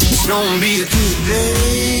gonna be a good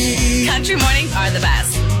day. Country mornings are the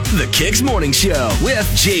best. The Kicks Morning Show with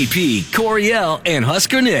JP, Coriel, and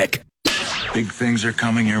Husker Nick. Big things are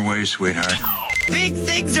coming your way, sweetheart. Big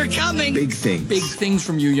things are coming. Big things. Big things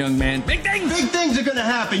from you, young man. Big things! Big things are gonna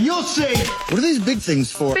happen. You'll see. What are these big things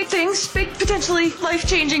for? Big things, big potentially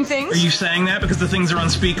life-changing things. Are you saying that because the things are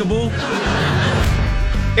unspeakable?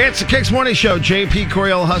 It's the Kicks Morning Show. JP,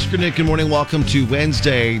 Coriel, Husker Nick. Good morning. Welcome to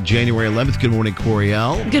Wednesday, January 11th. Good morning,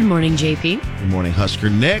 Coriel. Good morning, JP. Good morning, Husker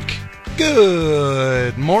Nick.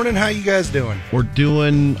 Good morning. How you guys doing? We're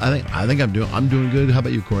doing. I'm doing good. How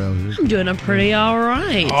about you, Coriel? I'm doing pretty all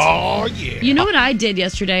right. Oh yeah. You know what I did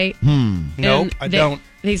yesterday? Nope, I don't.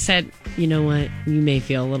 They said, you know what? You may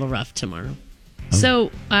feel a little rough tomorrow.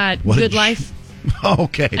 So, What Good did Life.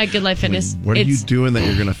 Okay. At Good Life Fitness. What are you doing that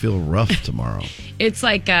you're going to feel rough tomorrow? It's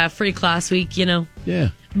like free class week, you know? Yeah.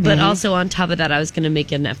 But also on top of that, I was going to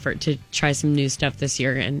make an effort to try some new stuff this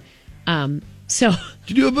year. And so...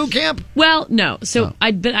 Did you do a boot camp? Well, no. So I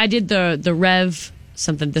did the Rev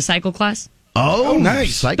something, the cycle class. Oh,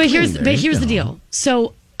 nice. Cycling. But here's the deal.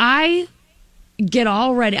 So I get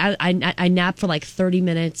all ready. I nap for like 30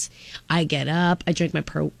 minutes. I get up. I drink my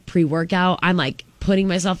pre-workout. I'm like putting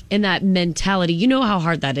myself in that mentality. You know how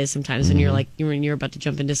hard that is sometimes when you're like when you're about to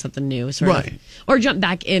jump into something new, sort of, or jump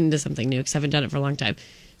back into something new because I haven't done it for a long time.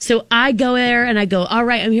 So I go there and I go, all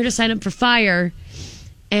right, I'm here to sign up for FIRE.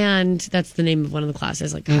 And that's the name of one of the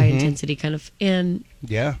classes, like high intensity kind of. And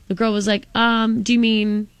Yeah. the girl was like, do you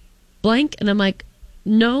mean blank? And I'm like,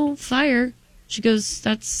 no, FIRE. She goes,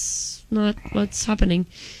 that's not what's happening.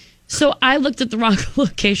 So I looked at the wrong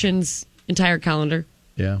location's entire calendar.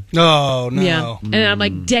 Yeah. No. Yeah. And I'm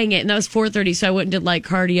like, dang it. And that was 4:30. So I went and did like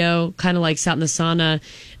cardio, kind of like sat in the sauna.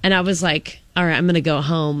 And I was like, all right, I'm going to go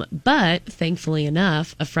home. But thankfully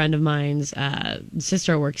enough, a friend of mine's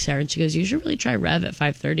sister works there. And she goes, you should really try Rev at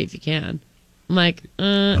 5:30 if you can. I'm like,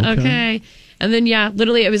 okay. And then, yeah,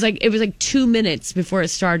 literally it was like 2 minutes before it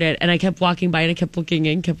started. And I kept walking by and I kept looking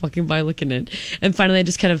in, kept walking by, looking in. And finally I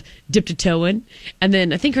just kind of dipped a toe in. And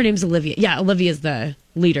then I think her name's Olivia. Yeah, Olivia's the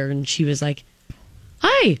leader. And she was like,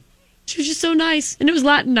 hi. She was just so nice. And it was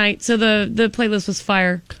Latin night, so the playlist was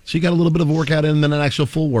fire. So you got a little bit of a workout in and then an actual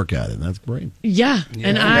full workout in. That's great. Yeah.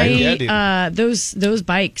 And dude. those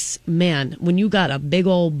bikes, man, when you got a big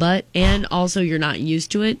old butt and also you're not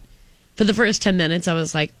used to it, for the first 10 minutes I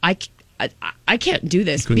was like, I can't do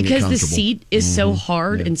this Couldn't get because the comfortable. seat is so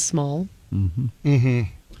hard and small.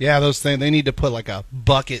 Yeah, those things. They need to put like a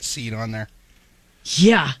bucket seat on there.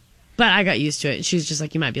 Yeah. But I got used to it. She was just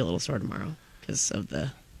like, you might be a little sore tomorrow because of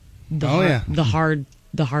the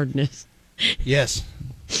hardness. Yes.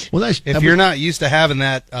 Well, nice. If you're not used to having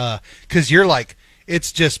that, because you're like,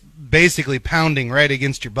 it's just basically pounding right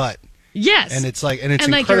against your butt. Yes. And it's like, and it's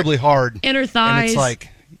And, like, incredibly your hard. inner thighs. And it's like,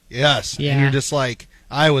 yes. Yeah. And you're just like,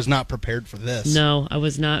 I was not prepared for this. No, I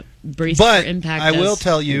was not braced But for impact. I will as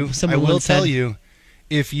tell you, someone once said.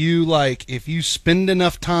 if you spend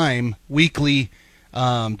enough time weekly,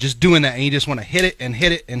 just doing that, and you just want to hit it and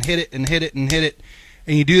hit it and hit it and hit it and hit it,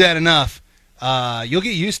 and you do that enough, you'll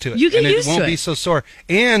get used to it. You get used and it won't to be it. so sore.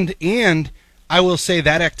 And I will say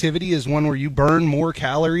that activity is one where you burn more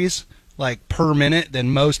calories like per minute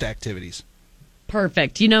than most activities.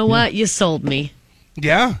 Perfect. You know what? You sold me.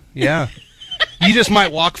 Yeah. You just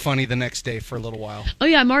might walk funny the next day for a little while. Oh,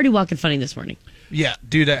 yeah, I'm already walking funny this morning. Yeah,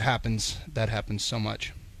 dude, that happens. That happens so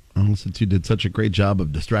much. Well, since you did such a great job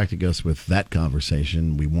of distracting us with that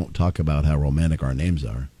conversation, we won't talk about how romantic our names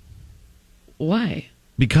are. Why?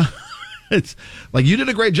 Because it's like you did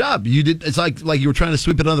a great job. You did. It's like you were trying to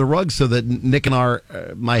sweep it under the rug so that Nick and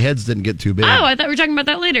my heads didn't get too big. Oh, I thought we were talking about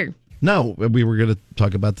that later. No, we were going to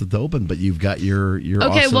talk about the open, but you've got your Okay,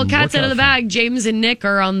 awesome well, cat's out of the workout bag. James and Nick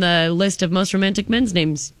are on the list of most romantic men's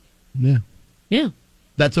names. thing. Yeah, Yeah,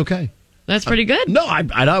 that's okay. that's pretty good. No, I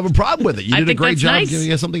don't have a problem with it. You I did a think great that's job nice.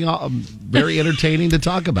 giving us something very entertaining to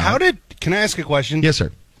talk about. Can I ask a question? Yes,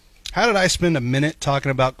 sir. How did I spend a minute talking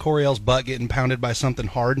about Coriel's butt getting pounded by something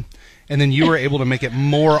hard, and then you were able to make it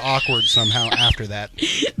more awkward somehow after that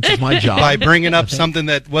It's my job. by bringing up something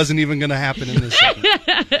that wasn't even going to happen in this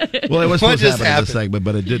segment? Well, it was What supposed to just happen in happened? this segment,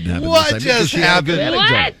 but it didn't happen. What in this segment just because she had a good happened?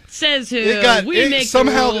 anecdote. What says who? We make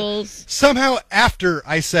somehow, the rules. Somehow after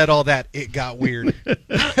I said all that, it got weird.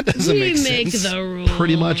 That doesn't We make make sense. the rules.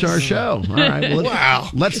 Pretty much our show. All right. Well, Wow.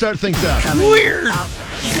 Let's start things out. Weird.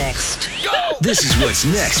 Next. This is what's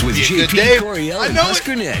next with Be a good JP, day. Coriel, I and know it.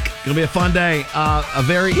 Husker Nick. It'll be a fun day. A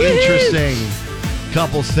very interesting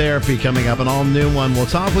couples therapy coming up, an all-new one. We'll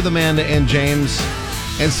talk with Amanda and James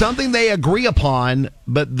and something they agree upon,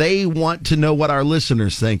 but they want to know what our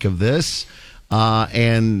listeners think of this.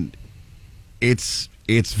 And it's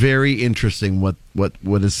it's very interesting what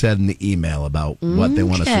is said in the email about what they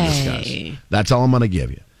want us to discuss. That's all I'm going to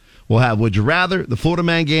give you. We'll have Would You Rather, the Florida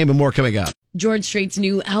Man game, and more coming up. George Strait's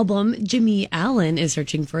new album, Jimmy Allen, is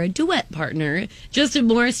searching for a duet partner. Justin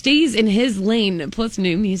Moore stays in his lane, plus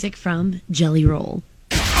new music from Jelly Roll.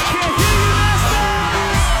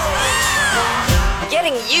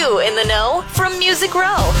 Getting you in the know from Music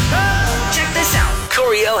Row. Check this out.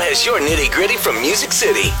 Coriel has your nitty gritty from Music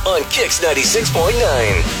City on Kix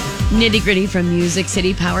 96.9. Nitty Gritty from Music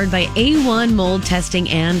City, powered by A1 mold testing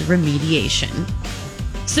and remediation.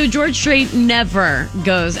 So George Strait never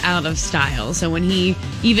goes out of style. So when he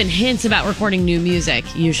even hints about recording new music,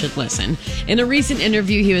 you should listen. In a recent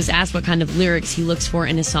interview, he was asked what kind of lyrics he looks for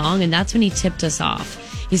in a song, and that's when he tipped us off.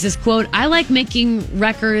 He says, quote, I like making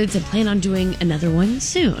records and plan on doing another one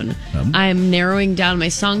soon. I'm narrowing down my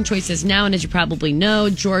song choices now, and as you probably know,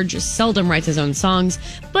 George seldom writes his own songs,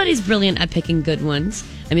 but he's brilliant at picking good ones.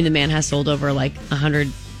 I mean, the man has sold over like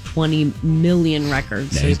 120 million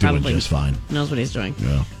records. Yeah, so he's doing probably just fine. Knows what he's doing.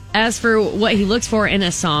 Yeah. As for what he looks for in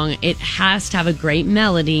a song, it has to have a great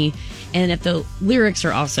melody. And if the lyrics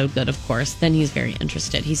are also good, of course, then he's very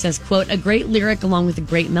interested. He says, quote, a great lyric along with a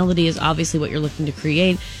great melody is obviously what you're looking to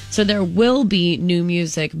create. So there will be new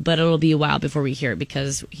music, but it'll be a while before we hear it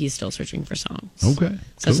because he's still searching for songs. Okay.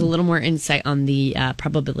 So it's a little more insight on the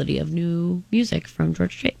probability of new music from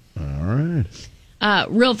George Strait. All right.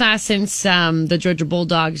 Real fast, since the Georgia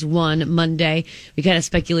Bulldogs won Monday, we kind of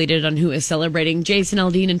speculated on who is celebrating. Jason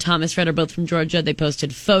Aldean and Thomas Fred are both from Georgia. They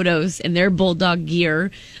posted photos in their Bulldog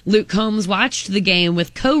gear. Luke Combs watched the game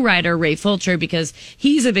with co-writer Ray Fulcher because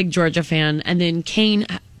he's a big Georgia fan. And then Kane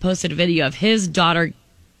posted a video of his daughter,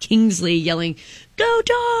 Kingsley, yelling, "Go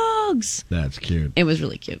Dogs!" That's cute. It was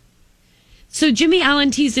really cute. So Jimmy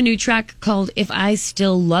Allen teased a new track called If I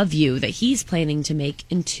Still Love You that he's planning to make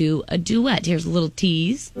into a duet. Here's a little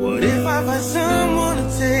tease. What if I find someone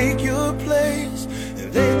to take your place?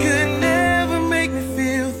 And they could never make me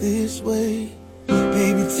feel this way.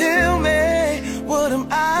 Baby, tell me, what am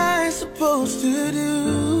I supposed to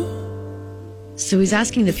do? So he's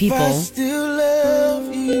asking the people If I still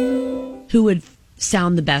love you. who would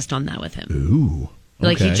sound the best on that with him. Ooh.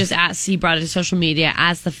 Like he okay. just asked, he brought it to social media,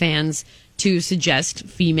 asked the fans to suggest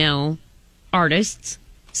female artists.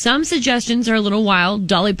 Some suggestions are a little wild.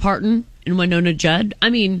 Dolly Parton and Winona Judd. I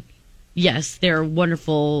mean, yes, they're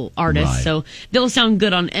wonderful artists, Right. so they'll sound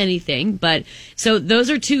good on anything. But so those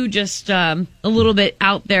are two just a little bit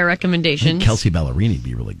out there recommendations. Kelsey Ballerini would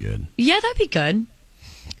be really good. Yeah, that'd be good.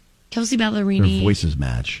 Kelsey Their Ballerini. voices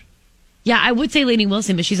match. Yeah, I would say Lainey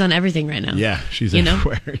Wilson, but she's on everything right now. Yeah, she's You know?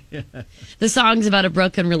 everywhere. Yeah. The song's about a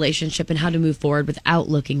broken relationship and how to move forward without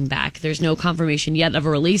looking back. There's no confirmation yet of a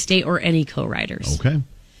release date or any co-writers. Okay.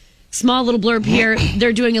 Small little blurb here.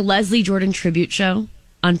 They're doing a Leslie Jordan tribute show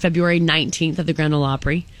on February 19th at the Grand Ole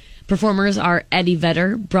Opry. Performers are Eddie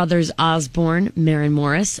Vedder, Brothers Osborne, Maren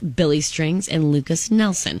Morris, Billy Strings, and Lucas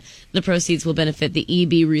Nelson. The proceeds will benefit the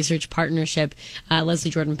EB Research Partnership.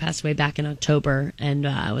 Leslie Jordan passed away back in October and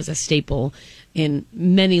was a staple in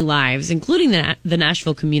many lives, including the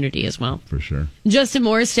Nashville community as well. For sure. Justin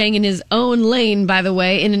Moore is staying in his own lane, by the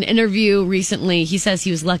way. In an interview recently, he says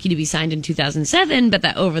he was lucky to be signed in 2007, but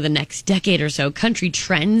that over the next decade or so, country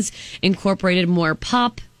trends incorporated more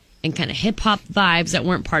pop and kind of hip-hop vibes that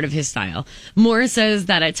weren't part of his style. Moore says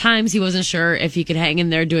that at times he wasn't sure if he could hang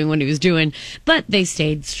in there doing what he was doing, but they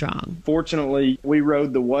stayed strong. Fortunately, we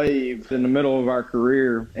rode the wave in the middle of our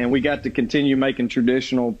career, and we got to continue making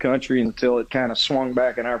traditional country until it kind of swung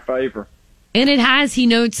back in our favor. And it has, he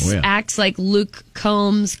notes, Oh, yeah. acts like Luke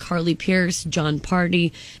Combs, Carly Pierce, John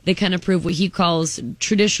Party. They kind of prove what he calls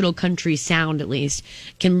traditional country sound, at least,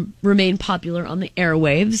 can remain popular on the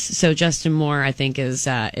airwaves. So Justin Moore, I think, is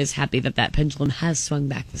happy that pendulum has swung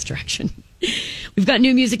back this direction. We've got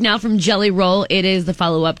new music now from Jelly Roll. It is the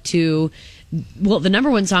follow-up to, well, the number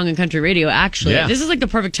one song on country radio, actually. Yeah. This is like the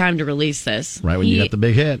perfect time to release this. Right when you got the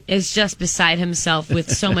big hit. Is just beside himself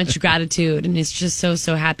with so much gratitude and is just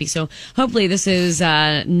so happy. So hopefully this is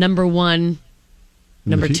number one,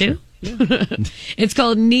 number two. It's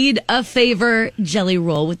called Need a Favor, Jelly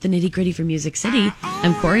Roll with the Nitty Gritty for Music City.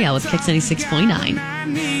 I'm Coriel with Kix 96.9. I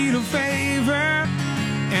need a favor,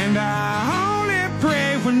 and I only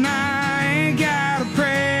pray when I ain't got a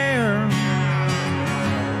prayer.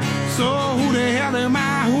 So who the hell am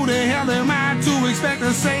I to expect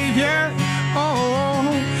a savior? Oh,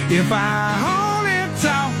 if I only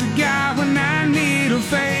talk to God when I need a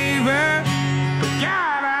favor.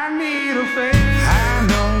 God, I need a favor. I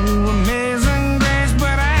know amazing grace,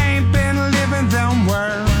 but I ain't been living them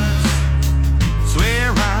words.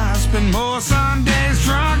 Swear I spend more Sundays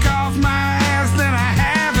drunk off my ass than I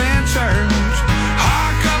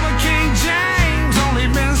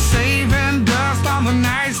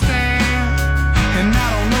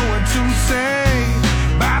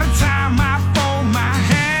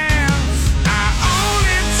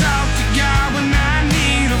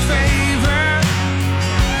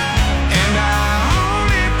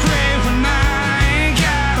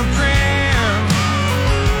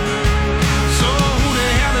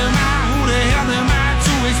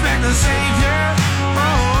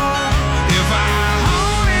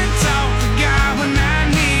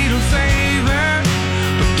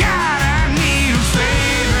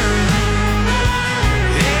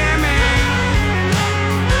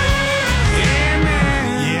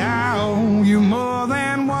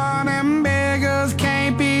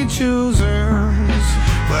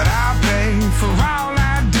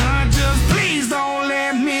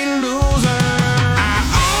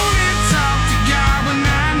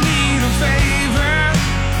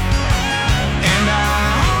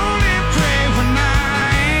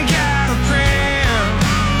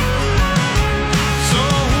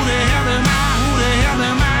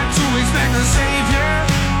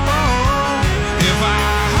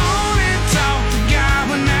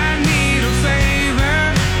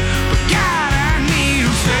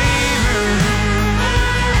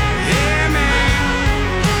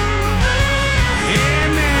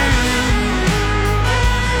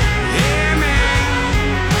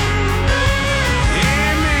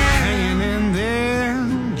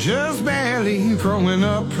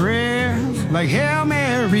up prayers like Hail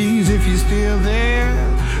Marys if you're still there.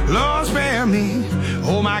 Lord, spare me.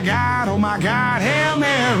 Oh my God, Hail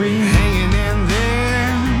Mary. Hanging in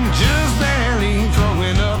there, just barely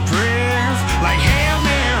throwing up prayers like Hail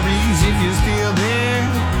Marys if you're still there.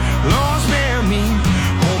 Lord, spare me.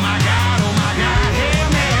 Oh my God, Hail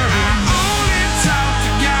Mary. I only talk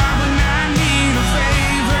to God when I need a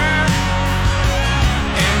favor,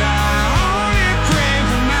 and I only pray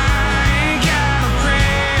when I ain't got a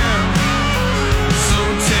prayer. So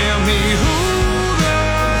tell me who the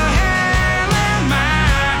hell am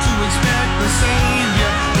I to expect the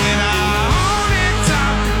Savior when I only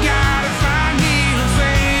talk to God if I need a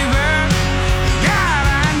favor? God,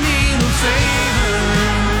 I need a favor.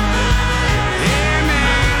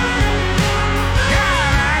 Amen.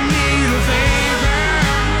 God, I need a favor.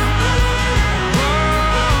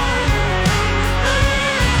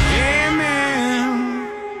 Amen.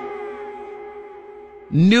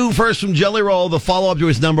 New first from Jelly Roll, the follow-up to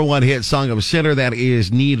his number one hit, Song of a Sinner. That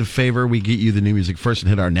is Need a Favor. We get you the new music first and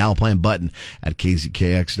hit our Now Playing button at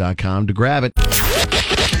kzkx.com to grab it.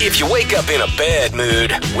 If you wake up in a bad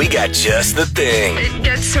mood, we got just the thing. It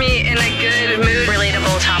gets me in a good mood.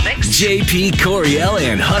 Relatable topics. JP, Coriel,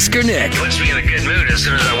 and Husker Nick. Puts me in a good mood as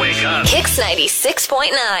soon as I wake up. Kicks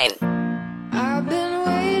 96.9. I've been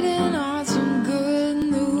waiting on some good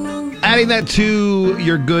news. Adding that to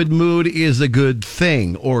your good mood is a good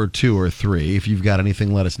thing, or two or three. If you've got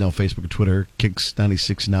anything, let us know. Facebook or Twitter,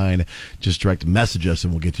 Kicks969. Just direct message us,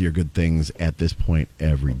 and we'll get to your good things at this point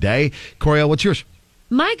every day. Coriel, what's yours?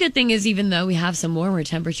 My good thing is, even though we have some warmer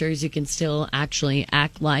temperatures, you can still actually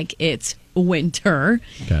act like it's winter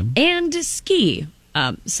and ski.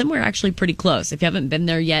 Somewhere actually pretty close. If you haven't been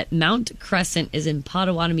there yet, Mount Crescent is in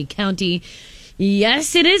Potawatomi County.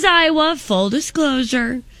 Yes, it is Iowa, full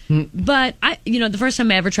disclosure. But the first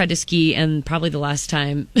time I ever tried to ski, and probably the last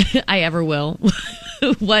time I ever will,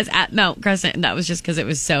 was at Mount Crescent, and that was just because it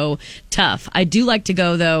was so tough. I do like to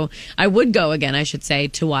go, though. I would go again, I should say,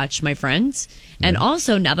 to watch my friends. And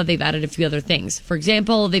also, now that they've added a few other things. For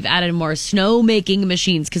example, they've added more snow-making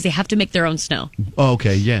machines because they have to make their own snow. Oh,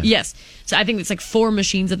 okay, yeah. Yes. So I think it's like 4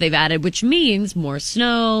 machines that they've added, which means more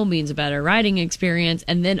snow, means a better riding experience.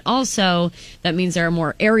 And then also, that means there are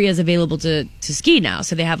more areas available to ski now.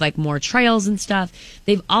 So they have like more trails and stuff.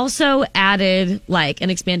 They've also added like an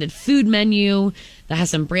expanded food menu that has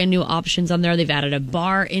some brand new options on there. They've added a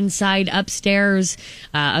bar inside upstairs,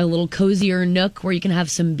 a little cozier nook where you can have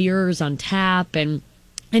some beers on tap and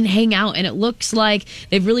hang out. And it looks like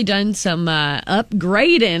they've really done some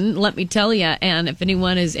upgrading, let me tell you. And if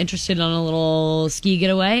anyone is interested on a little ski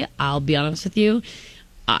getaway, I'll be honest with you,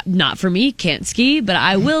 not for me, can't ski, but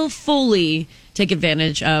I will fully take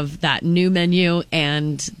advantage of that new menu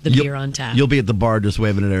and the beer on tap. You'll be at the bar just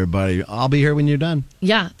waving at everybody. I'll be here when you're done.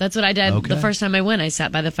 Yeah, that's what I did the first time I went. I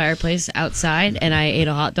sat by the fireplace outside and I ate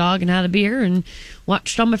a hot dog and had a beer and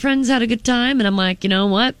watched all my friends had a good time. And I'm like, you know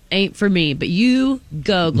what? Ain't for me. But you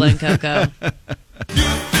go, Glen Coco.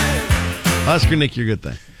 Husker Nick, your good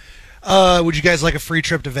thing. Would you guys like a free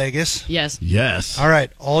trip to Vegas? Yes. Yes. All right.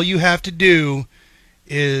 All you have to do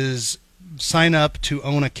is sign up to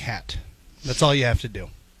own a cat. That's all you have to do.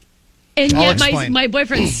 And yet my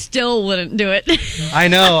boyfriend still wouldn't do it. I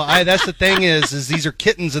know. That's the thing is these are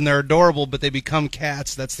kittens and they're adorable, but they become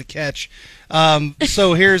cats. That's the catch.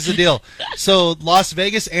 So here's the deal. So Las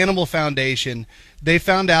Vegas Animal Foundation, they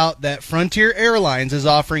found out that Frontier Airlines is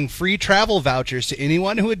offering free travel vouchers to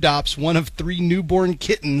anyone who adopts one of 3 newborn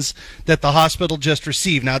kittens that the hospital just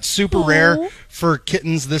received. Now, it's super rare for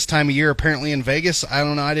kittens this time of year, apparently in Vegas. I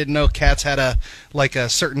don't know. I didn't know cats had a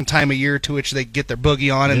certain time of year to which they get their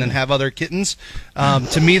boogie on and then have other kittens.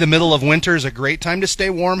 To me, the middle of winter is a great time to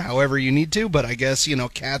stay warm, however you need to. But I guess,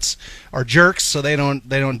 cats are jerks, so they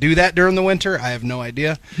don't do that during the winter. I have no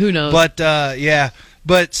idea. Who knows? But, yeah.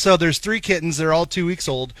 But so there's 3 kittens. They're all 2 weeks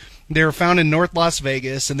old. They were found in North Las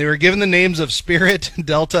Vegas, and they were given the names of Spirit,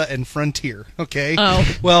 Delta, and Frontier. Okay?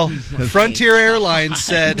 Oh. Well, Frontier Airlines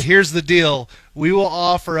said, here's the deal. We will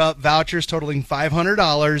offer up vouchers totaling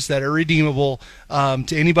 $500 that are redeemable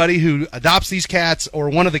to anybody who adopts these cats or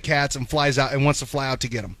one of the cats and flies out and wants to fly out to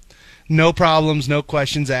get them. No problems, no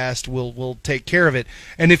questions asked. We'll take care of it.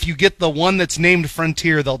 And if you get the one that's named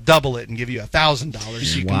Frontier, they'll double it and give you $1,000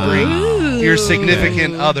 so you can bring your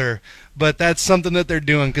significant other. But that's something that they're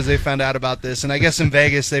doing because they found out about this. And I guess in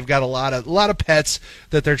Vegas they've got a lot of pets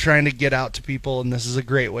that they're trying to get out to people, and this is a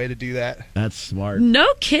great way to do that. That's smart.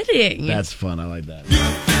 No kidding. That's fun. I like that.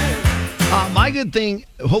 My good thing,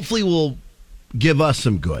 hopefully, will give us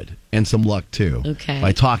some good and some luck, too,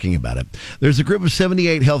 by talking about it. There's a group of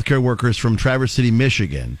 78 healthcare workers from Traverse City,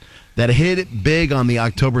 Michigan, that hit it big on the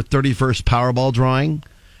October 31st Powerball drawing,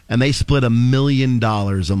 and they split $1 million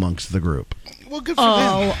amongst the group. Well, good for them.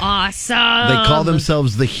 Oh, awesome. They call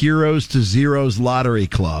themselves the Heroes to Zeros Lottery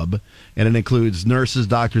Club, and it includes nurses,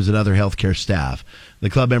 doctors, and other healthcare staff. The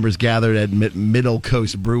club members gathered at Middle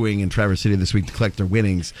Coast Brewing in Traverse City this week to collect their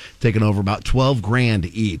winnings, taking over about $12,000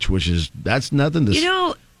 each, that's nothing to... You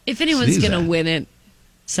know, if anyone's going to win it,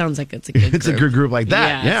 sounds like it's a good group. It's a good group like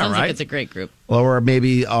that. Yeah, sounds right? like it's a great group. Or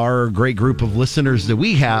maybe our great group of listeners that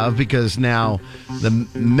we have, because now the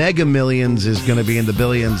Mega Millions is going to be in the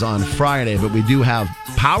billions on Friday, but we do have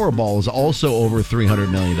Powerball is also over $300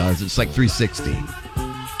 million. It's like 360.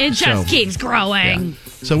 It just keeps growing. Yeah.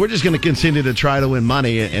 So we're just going to continue to try to win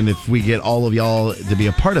money, and if we get all of y'all to be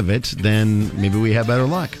a part of it, then maybe we have better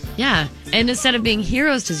luck. Yeah, and instead of being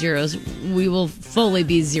heroes to zeros, we will fully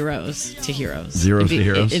be zeros to heroes. Zeros to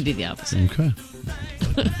heroes? It'd be the opposite. Okay.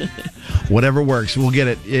 Whatever works, we'll get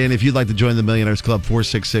it. And if you'd like to join the Millionaires Club,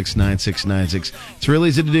 466-9696. It's real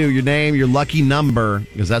easy to do. Your name, your lucky number,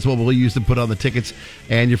 because that's what we'll use to put on the tickets,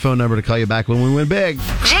 and your phone number to call you back when we win big.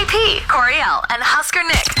 JP, Coriel, and Husker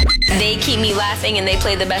Nick. They keep me laughing and they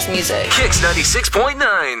play the best music. Kicks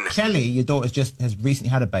 96.9. Kelly, your daughter has recently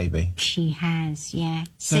had a baby. She has, yeah.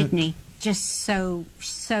 Sydney. Just so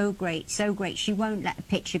great, so great. She won't let a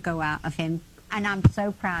picture go out of him, and I'm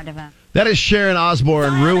so proud of her. That is Sharon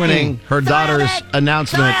Osbourne ruining her daughter's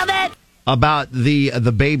announcement about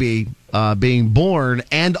the baby being born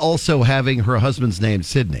and also having her husband's name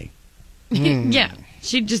Sydney. Yeah,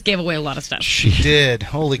 she just gave away a lot of stuff. She did.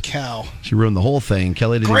 Holy cow. She ruined the whole thing.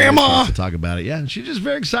 Kelly didn't even Grandma! get a chance to talk about it. Yeah, she's just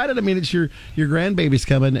very excited. I mean, it's your grandbaby's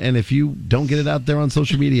coming, and if you don't get it out there on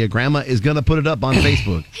social media, Grandma is going to put it up on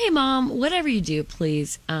Facebook. Hey, Mom, whatever you do,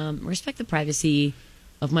 please respect the privacy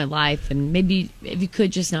of my life, and maybe if you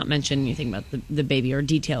could just not mention anything about the baby or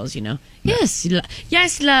details, you know. Yes,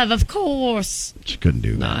 yes, love, of course. She couldn't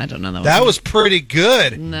do that. No, I don't know. That was pretty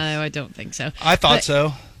good. No, I don't think so. I thought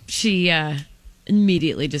so. She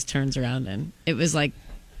immediately just turns around, and it was like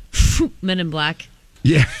Men in Black.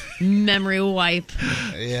 Yeah. Memory wipe.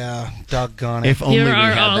 Yeah, doggone it. If only Here we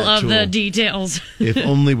are had all that of tool. the details. If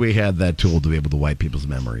only we had that tool to be able to wipe people's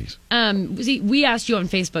memories. See, we asked you on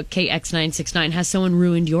Facebook, KX969, has someone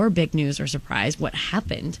ruined your big news or surprise? What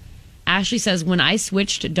happened? Ashley says, when I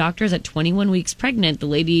switched doctors at 21 weeks pregnant, the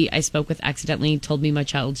lady I spoke with accidentally told me my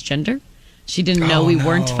child's gender. She didn't know we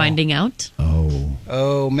weren't finding out.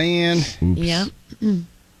 Oh, man. Oops. Yeah.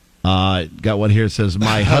 Got one here that says,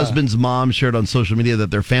 my husband's mom shared on social media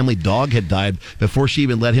that their family dog had died before she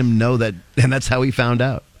even let him know that, and that's how he found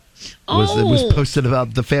out. It was posted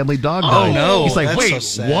about the family dog dying. No. He's like, That's wait, so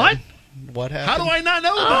sad. what? What happened? How do I not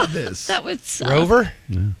know about this? That would suck. Rover?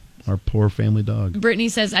 Yeah, our poor family dog. Brittany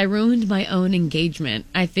says, I ruined my own engagement.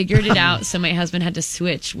 I figured it out, so my husband had to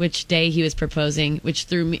switch which day he was proposing, which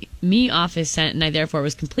threw me off his scent, and I therefore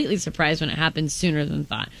was completely surprised when it happened sooner than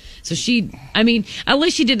thought. So at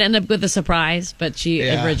least she didn't end up with a surprise, but she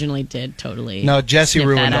originally did totally. No, Jesse sniff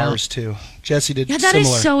ruined that out. ours, too. Jesse did Yeah, that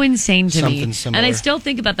similar. is so insane to me. Something similar. And I still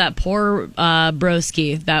think about that poor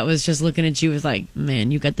broski that was just looking at you with like,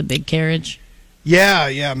 man, you got the big carriage.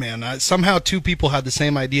 Yeah, man. Somehow two people had the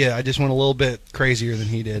same idea. I just went a little bit crazier than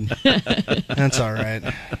he did. That's all right.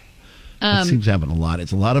 It seems to happen a lot.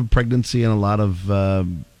 It's a lot of pregnancy and a lot of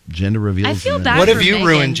gender reveals. I feel bad What for have you Megan.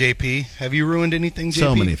 ruined, JP? Have you ruined anything, JP?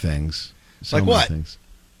 So many things. Like what? Things.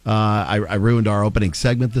 I ruined our opening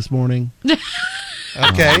segment this morning.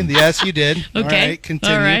 Okay, yes, you did. Okay. All right,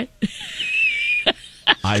 continue. All right.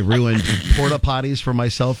 I ruined porta potties for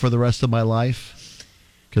myself for the rest of my life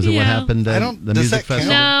because of what happened at the does music that count?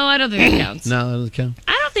 festival. No, I don't think it counts. No, that doesn't count.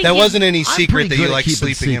 I don't think That you- wasn't any I'm secret pretty that good you at like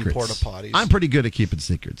keeping sleeping in secrets. porta potties. I'm pretty good at keeping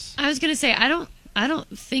secrets. I was gonna say I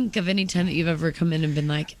don't think of any time that you've ever come in and been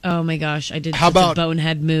like, oh my gosh, I did How such about- a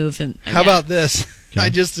bonehead move. And How about this? I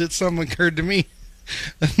just did something occurred to me.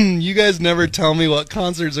 You guys never tell me what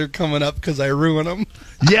concerts are coming up because I ruin them.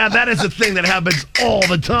 Yeah, that is a thing that happens all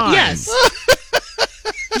the time. Yes.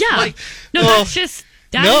 Yeah. No, well, that's just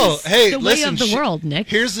that's hey, the way listen, of the world, Nick.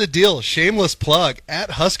 Here's the deal. Shameless plug at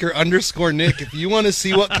Husker_Nick. If you want to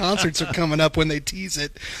see what concerts are coming up when they tease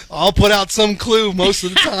it, I'll put out some clue most of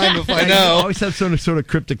the time if I You know. always have some sort of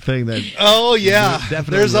cryptic thing that. Oh yeah,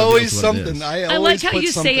 definitely there's always reveals what it something. is. I always like how put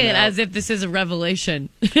you something say it out. as if this is a revelation.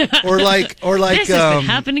 or like this has been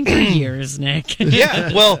happening for years, Nick.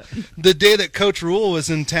 Yeah, well, the day that Coach Rule was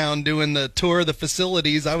in town doing the tour of the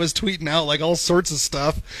facilities, I was tweeting out like all sorts of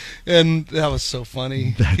stuff, and that was so funny.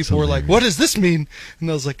 me. That's People were like, hilarious. "What does this mean?" And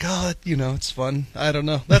I was like, "Oh, it's fun. I don't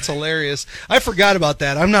know. That's hilarious." I forgot about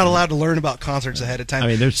that. I'm not allowed to learn about concerts ahead of time. I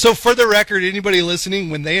mean, there's- so for the record, anybody listening,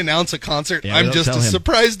 when they announce a concert, Yeah, we I'm don't just tell as him.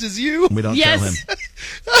 surprised as you. We don't Yes. tell him.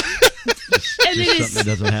 And it Just is, something that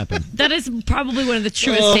doesn't happen. that is probably one of the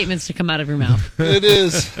truest statements to come out of your mouth. It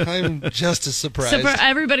is. I'm just as surprised. So for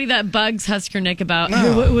everybody that bugs Husker Nick about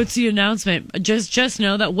 "Hey, what's the announcement, just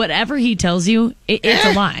know that whatever he tells you, it's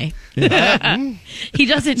a lie. He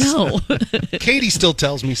doesn't know. Katie still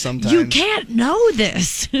tells me sometimes. You can't know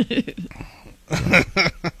this.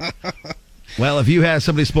 Well, if you have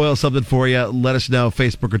somebody spoil something for you, let us know.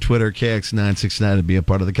 Facebook or Twitter, KX969, to be a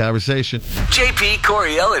part of the conversation. JP,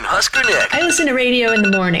 Coriel, and Husker Nick. I listen to radio in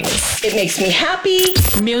the mornings. It makes me happy.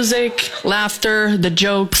 Music, laughter, the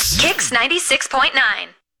jokes. Kicks 96.9.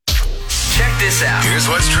 Check this out. Here's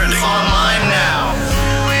what's trending online now.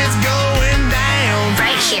 It's going down.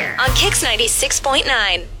 Right here on Kicks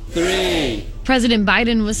 96.9. President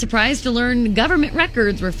Biden was surprised to learn government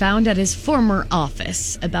records were found at his former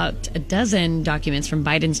office. About a dozen documents from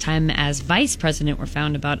Biden's time as vice president were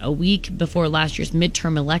found about a week before last year's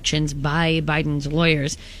midterm elections by Biden's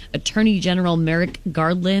lawyers. Attorney General Merrick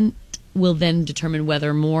Garland will then determine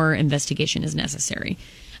whether more investigation is necessary.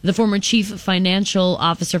 The former chief financial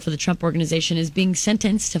officer for the Trump Organization is being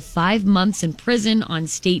sentenced to 5 months in prison on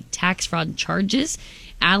state tax fraud charges.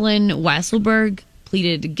 Alan Weisselberg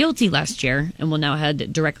pleaded guilty last year and will now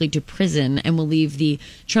head directly to prison and will leave the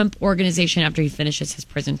Trump Organization after he finishes his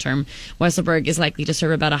prison term. Weisselberg is likely to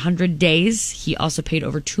serve about 100 days. He also paid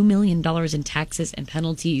over $2 million in taxes and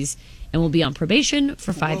penalties and will be on probation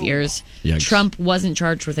for 5 years. Yikes. Trump wasn't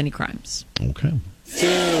charged with any crimes. Okay.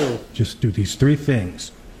 Just do these 3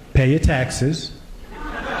 things. Pay your taxes.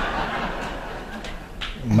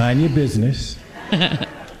 Mind your business.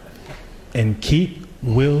 And keep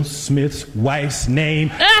Will Smith's wife's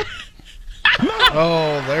name.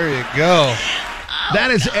 Oh, there you go. That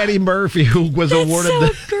is Eddie Murphy, who was awarded So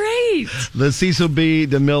great. the Cecil B.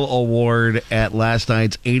 DeMille Award at last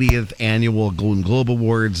night's 80th Annual Golden Globe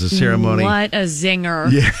Awards. The ceremony What a zinger.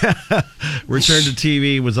 returned to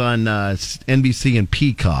TV, was on NBC and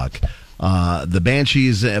Peacock. The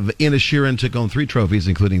Banshees of Inisherin took home 3 trophies,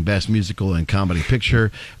 including Best Musical and Comedy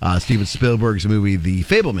Picture. Steven Spielberg's movie The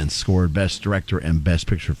Fabelmans scored Best Director and Best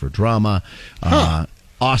Picture for Drama.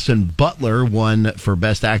 Austin Butler won for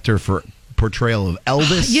Best Actor for portrayal of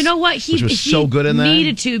Elvis. You know what? Which was so good in that.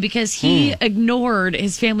 Needed to, because he ignored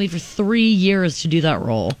his family for 3 years to do that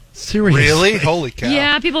role. Seriously? Really? Holy cow.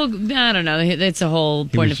 Yeah, people, I don't know. It's a whole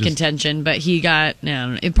point was of just- contention, but he got, I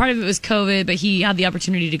don't know, part of it was COVID, but he had the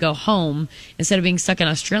opportunity to go home instead of being stuck in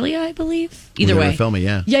Australia, I believe. Either They were way. filming,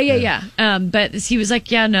 yeah. Yeah. But he was like,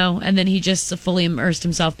 yeah, no. And then he just fully immersed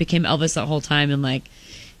himself, became Elvis that whole time, and like,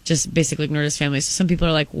 just basically ignored his family. So some people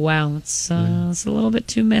are like, wow, it's a little bit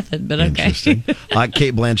too method, but okay. Interesting.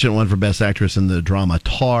 Kate Blanchett won for Best Actress in the drama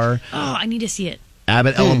Tar. Oh, I need to see it.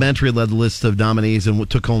 Abbott Elementary led the list of nominees and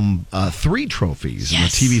took home 3 trophies on the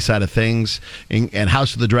TV side of things. And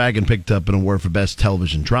House of the Dragon picked up an award for Best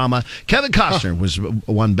Television Drama. Kevin Costner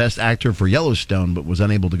won Best Actor for Yellowstone, but was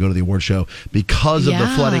unable to go to the award show because of the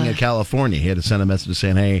flooding in California. He had to send a message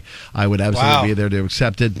saying, hey, I would absolutely be there to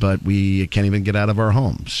accept it, but we can't even get out of our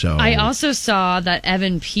home. So I also saw that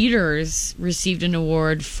Evan Peters received an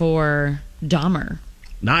award for Dahmer.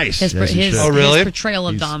 Nice. His Yes, he should. his portrayal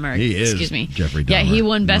of Dahmer. He is Excuse me. Jeffrey Dahmer. Yeah, he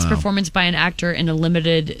won Best Wow. Performance by an Actor in a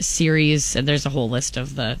Limited Series, and there's a whole list of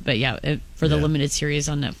for the limited series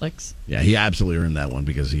on Netflix. Yeah, he absolutely earned that one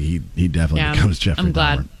because he definitely becomes Jeffrey I'm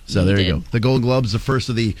glad Dahmer. So there you go. The Golden Globes, the first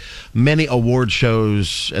of the many award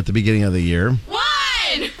shows at the beginning of the year.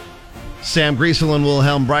 One! Sam Griesel and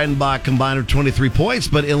Wilhelm Breidenbach combined for 23 points,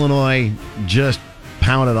 but Illinois just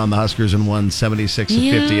pounded on the Huskers and won 76-50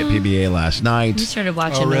 at PBA last night. We started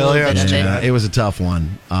watching Oh, a really? little bit of it. It was a tough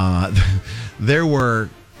one. There were,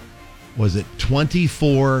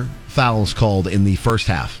 24 fouls called in the first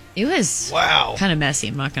half. It was kind of messy,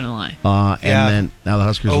 I'm not going to lie. And then now the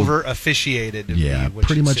Huskers... Over officiated. Yeah,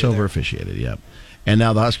 pretty much over officiated, yep. And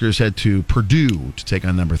now the Huskers head to Purdue to take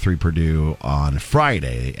on number 3 Purdue on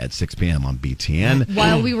Friday at 6 p.m. on BTN.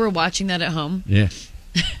 While we were watching that at home, Yeah.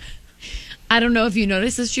 I don't know if you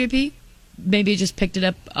noticed this, JP. Maybe just picked it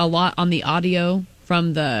up a lot on the audio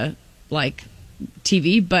from the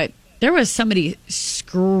TV, but there was somebody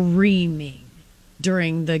screaming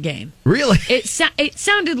during the game. Really? It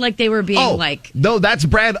sounded like they were being No, that's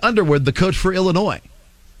Brad Underwood, the coach for Illinois.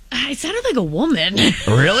 It sounded like a woman.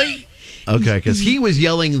 Really? Okay, because he was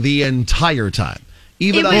yelling the entire time.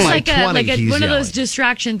 Even it on was like like 20, one he's of those yelling.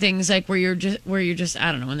 distraction things, like where you're just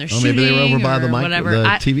I don't know when they're Oh, shooting maybe they were over by the or mic, whatever. the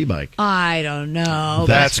TV mic. I don't know.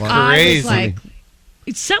 That's but crazy. I was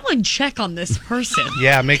like, someone check on this person.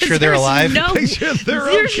 Yeah, make sure they're alive. Make sure they're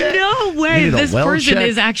there's okay. no You way need a this well person check.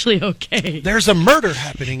 is actually okay. There's a murder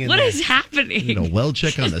happening in What there. is happening? You know, well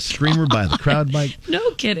check on the screamer by the crowd mic.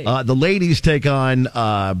 No kidding. The ladies take on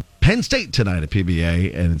Penn State tonight at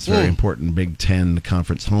PBA, and it's a very important Big Ten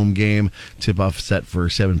conference home game. Tip-off set for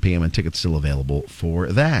 7 p.m., and tickets still available for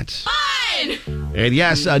that. Fun! And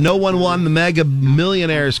yes, no one won the Mega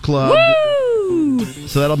Millionaires Club. Woo!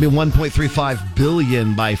 So that'll be $1.35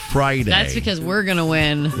 billion by Friday. That's because we're gonna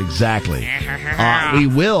win. Exactly. We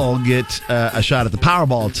will get a shot at the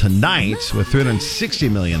Powerball tonight with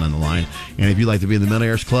 $360 million on the line. And if you'd like to be in the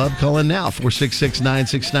Millionaires Club, call in now,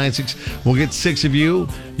 466-9696. We'll get 6 of you,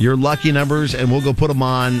 your lucky numbers, and we'll go put them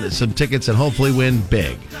on some tickets and hopefully win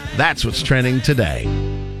big. That's what's trending today.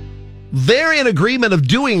 They're in agreement of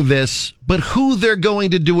doing this, but who they're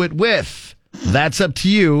going to do it with, that's up to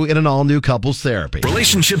you in an all-new Couples Therapy.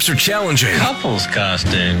 Relationships are challenging. Couples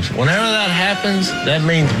costumes. Whenever that happens, that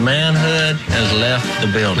means manhood has left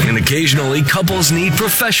the building. And occasionally, couples need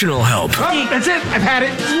professional help. Oh, that's it. I've had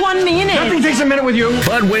it. 1 minute. Nothing takes a minute with you.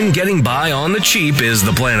 But when getting by on the cheap is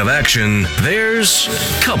the plan of action, there's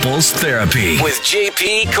Couples Therapy. With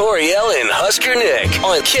JP, Coriel, and Husker Nick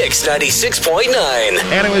on Kicks 96.9.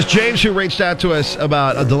 And it was James who reached out to us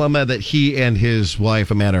about a dilemma that he and his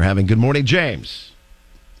wife, Amanda, are having. Good morning, James.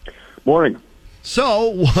 Morning. So,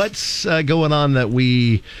 what's going on that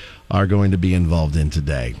we are going to be involved in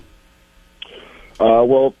today? I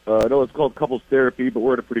know it's called Couples Therapy, but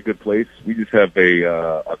we're at a pretty good place. We just have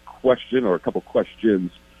a question or a couple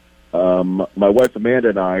questions. My wife Amanda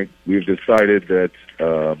and I, we've decided that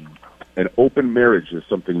an open marriage is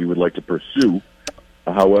something we would like to pursue.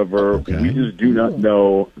 However, we just do not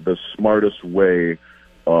know the smartest way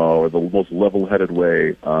or the most level-headed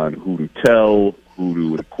way on who to tell, who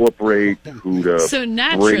to incorporate, who to So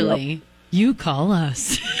naturally, you call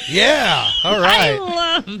us. Yeah, all right. I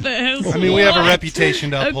love this. I mean, we have a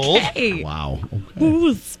reputation to uphold. Okay. Wow.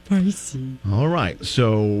 Ooh, spicy. All right.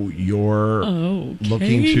 So, you're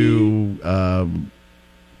looking to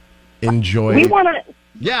enjoy... We want to...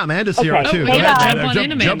 Yeah, Amanda's here Okay. too. Hey, Go ahead, guys.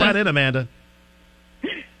 Amanda. Jump right in, Amanda.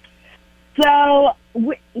 So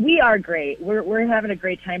we are great. We're having a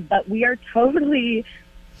great time, but we are totally.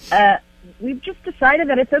 We've just decided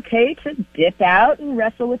that it's okay to dip out and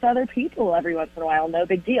wrestle with other people every once in a while. No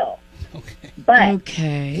big deal. Okay. But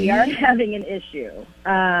we are having an issue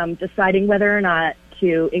deciding whether or not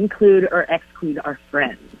to include or exclude our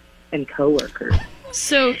friends and coworkers.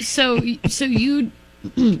 So you.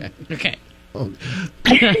 Okay.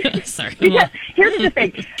 Sorry. Because here's the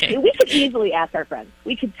thing: we could easily ask our friends.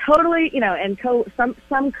 We could totally, and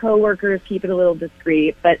some coworkers keep it a little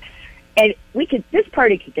discreet, and we could. This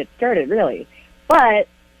party could get started, really. But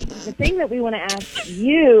the thing that we want to ask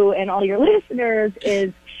you and all your listeners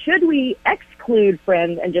is: should we exclude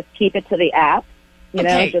friends and just keep it to the app?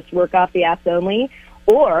 Just work off the apps only,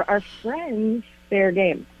 or are friends fair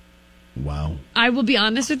game? Wow. I will be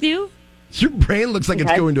honest with you. Your brain looks like it's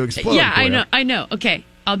going to explode. Yeah, I know. Okay,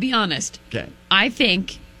 I'll be honest. Okay. I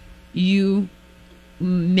think you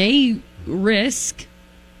may risk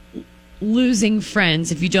losing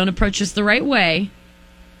friends if you don't approach this the right way.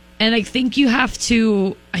 And I think you have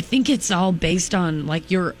to, I think it's all based on like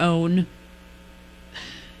your own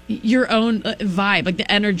vibe, like the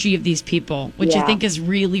energy of these people, which I think is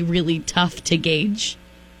really, really tough to gauge.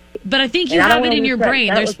 But I think you have it in your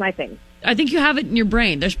brain. That was my thing. I think you have it in your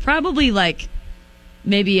brain. There's probably like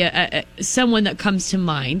maybe someone that comes to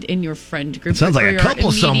mind in your friend group. It sounds like a couple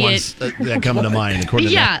immediate... someones that come to mind. According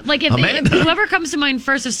to like if Amanda. whoever comes to mind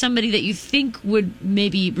first is somebody that you think would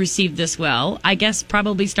maybe receive this well. I guess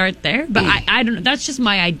probably start there. But I don't know. That's just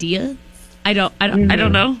my idea. I don't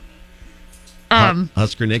know.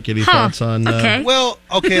 Husker Nick, any thoughts on? Well,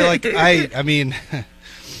 okay, like I mean.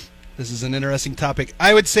 This is an interesting topic.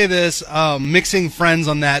 I would say this: mixing friends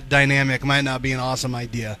on that dynamic might not be an awesome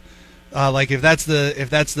idea. Like if that's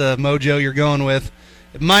the mojo you're going with,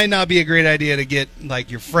 it might not be a great idea to get like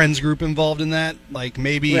your friends group involved in that. Like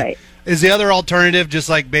maybe is the other alternative just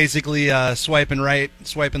like basically swiping right,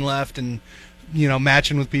 swiping left, and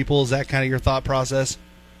matching with people? Is that kind of your thought process?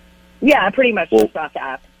 Yeah, pretty much just off the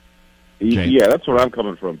app. Yeah, that's where I'm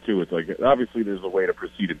coming from too. It's like obviously there's a way to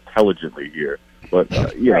proceed intelligently here, but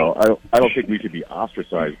I don't think we should be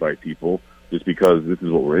ostracized by people just because this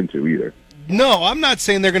is what we're into either. No, I'm not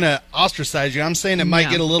saying they're going to ostracize you. I'm saying it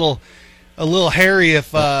might get a little hairy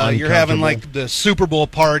if you're having like the Super Bowl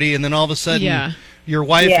party and then all of a sudden your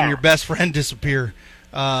wife and your best friend disappear.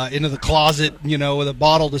 into the closet, with a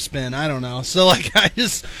bottle to spin. I don't know. So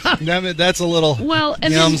that's a little. Well,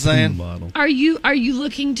 and you know what I'm saying? Are you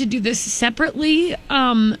looking to do this separately,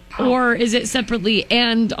 or is it separately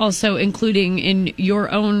and also including in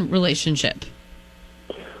your own relationship?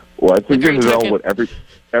 Well, I think this is all what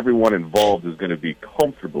everyone involved is going to be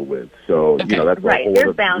comfortable with. So, Okay. that's Right. a whole There's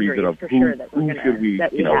other boundaries reason of for who, sure that who we're should we,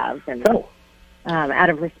 that we have, and tell. out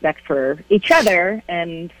of respect for each other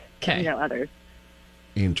and others.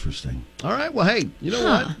 Interesting. All right. Well, hey, you know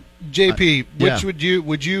what? JP, yeah.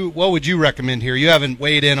 what would you recommend here? You haven't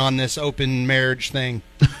weighed in on this open marriage thing.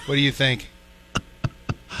 What do you think?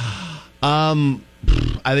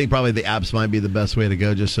 I think probably the apps might be the best way to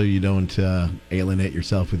go, just so you don't alienate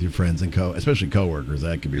yourself with your friends and especially coworkers.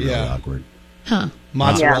 That could be really awkward. Huh.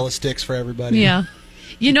 Mozzarella sticks for everybody. Yeah.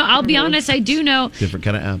 I'll be honest. I do know different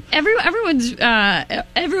kind of app.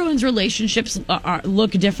 Everyone's relationships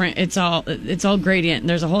look different. It's all gradient.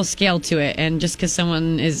 There's a whole scale to it, and just because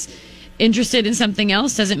someone is interested in something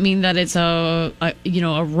else doesn't mean that it's a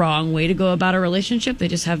wrong way to go about a relationship. They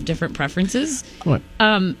just have different preferences. What?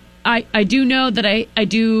 I do know that I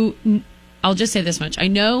do. I'll just say this much. I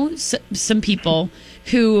know some people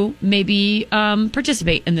who maybe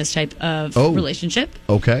participate in this type of relationship.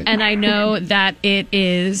 Okay. And I know that it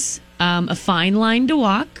is a fine line to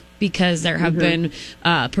walk, because there have been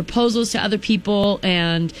proposals to other people,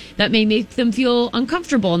 and that may make them feel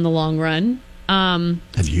uncomfortable in the long run.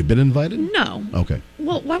 Have you been invited? No. Okay.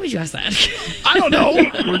 Well, why would you ask that? I don't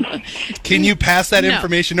know. Can you pass that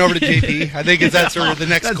information over to JP? I think that's sort of the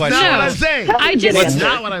next question. That's not what I'm saying. That's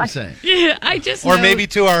not what I'm saying. Yeah, I just or know. maybe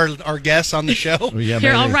to our guests on the show. Yeah,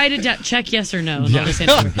 Here, I'll write it down. Check yes or no.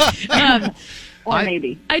 Or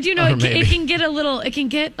maybe. I do know it can get a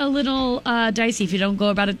little dicey if you don't go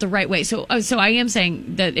about it the right way. So I am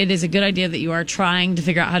saying that it is a good idea that you are trying to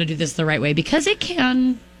figure out how to do this the right way, because it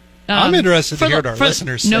can. I'm interested to hear what our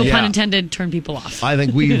listeners say. No pun intended. Turn people off. I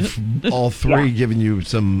think we've all three given you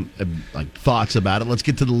some thoughts about it. Let's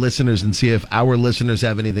get to the listeners and see if our listeners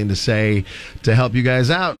have anything to say to help you guys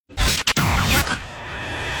out.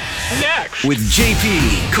 Next, with JP,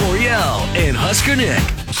 Coriel, and Husker Nick.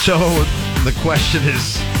 So the question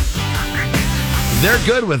is, they're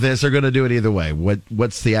good with this. They're going to do it either way.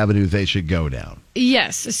 What's the avenue they should go down?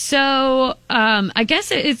 Yes. So I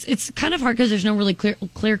guess it's kind of hard because there's no really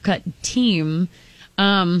clear cut team.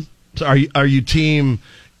 So are you team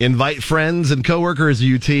invite friends and coworkers? Or are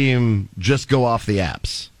you team just go off the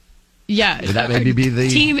apps? Yeah. Would that maybe be the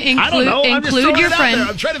team I don't know. include your friend.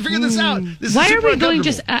 I'm trying to figure this out. Why are we going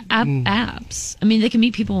just apps? I mean, they can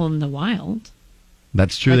meet people in the wild.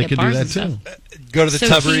 That's true. Like they could do that bars too. Go to the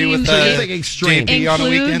tubbery with JP on a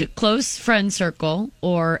weekend. Include close friend circle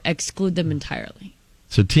or exclude them entirely.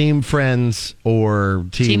 So team friends or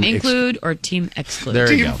team include or team exclude. There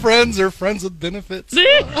you team go. friends or friends with benefits.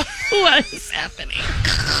 What is happening?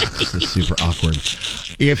 This is super awkward.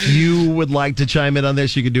 If you would like to chime in on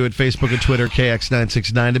this, you can do it Facebook and Twitter,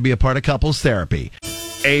 KX969, to be a part of Couples Therapy.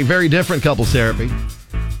 A very different Couples Therapy,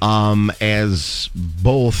 as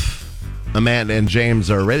both Amanda and James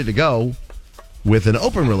are ready to go with an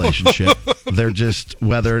open relationship. They're just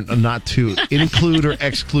whether or not to include or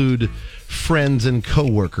exclude friends and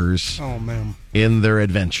coworkers in their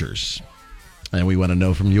adventures. And we want to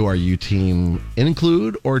know from you, are you team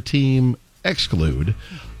include or team exclude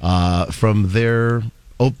from their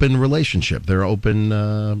open relationship, their open,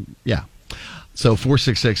 So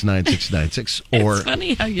 466-9696 or It's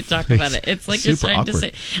funny how you talk about it. It's like you're trying to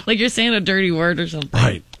say, like you're saying a dirty word or something.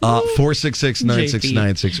 Right.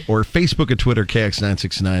 466-9696 or Facebook and Twitter,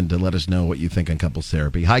 KX969, to let us know what you think on couples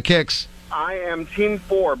therapy. Hi, Kix. I am team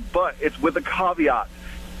 4, but it's with a caveat.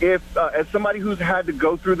 If, as somebody who's had to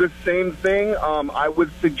go through the same thing, I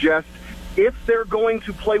would suggest if they're going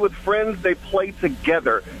to play with friends, they play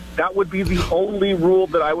together. That would be the only rule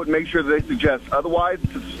that I would make sure that they suggest. Otherwise,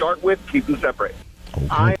 to start with, keep them separate.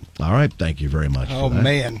 Okay. All right. Thank you very much. Oh, for that.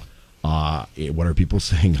 man. What are people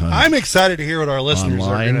saying, honey? I'm excited to hear what our listeners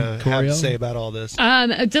Online, are going to have to Coriel? say about all this.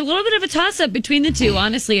 It's a little bit of a toss-up between the two.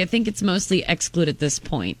 Honestly, I think it's mostly exclude at this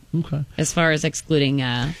point. Okay. As far as excluding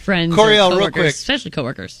friends Coriel, or real coworkers, quick. especially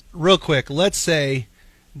coworkers. Real quick, let's say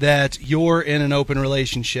that you're in an open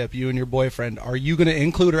relationship, you and your boyfriend. Are you going to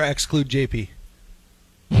include or exclude JP?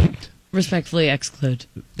 Respectfully exclude.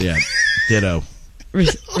 Yeah. Ditto.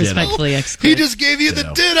 Respectfully exclude. He just gave you the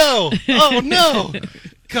ditto. Oh, no.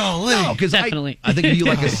 Golly. No, because Definitely. I think if you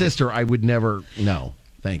like a sister, I would never. No.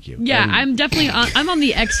 Thank you. Yeah, And I'm definitely I'm on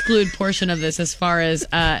the exclude portion of this as far as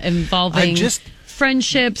involving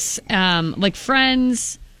friendships, like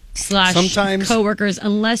friends, / coworkers,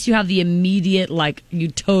 unless you have the immediate, like, you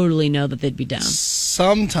totally know that they'd be down.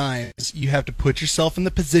 Sometimes you have to put yourself in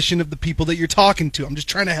the position of the people that you're talking to. I'm just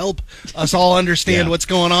trying to help us all understand what's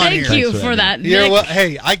going on here. Thank you for that, You're Nick. well,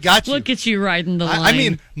 hey, I got you. Look at you riding the line. I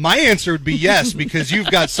mean, my answer would be yes, because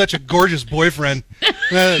you've got such a gorgeous boyfriend.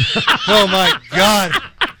 Oh, my God.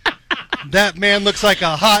 That man looks like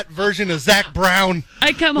a hot version of Zach Brown.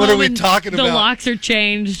 I come what home are we and talking the about? locks are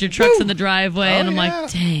changed, your truck's in the driveway, and I'm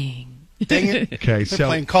like, dang. Dang it. Okay, They're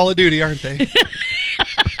playing Call of Duty, aren't they?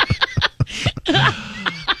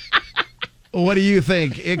 What do you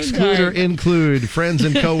think? Exclude or include friends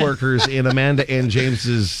and coworkers in Amanda and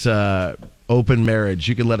James's open marriage?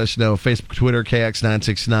 You can let us know. Facebook, Twitter,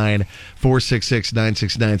 KX969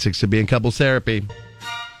 466-9696 to be in couples therapy.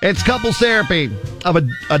 It's couples therapy of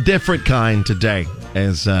a different kind today.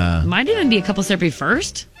 As might even be a couples therapy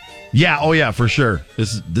first. Yeah, oh yeah, for sure.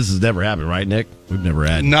 This has never happened, right, Nick? We've never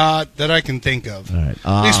had. Not that I can think of. All right.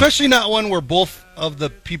 Especially not one where both of the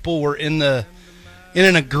people were in an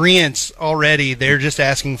agreement already. They're just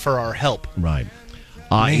asking for our help. Right.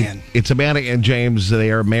 Man. It's Amanda and James. They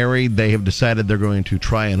are married. They have decided they're going to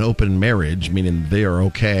try an open marriage, meaning they are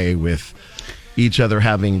okay with each other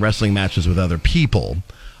having wrestling matches with other people.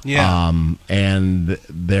 Yeah. And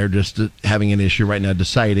they're just having an issue right now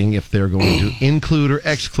deciding if they're going to include or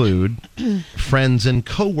exclude friends and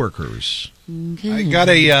coworkers. I got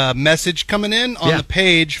a message coming in on the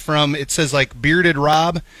page from, it says like Bearded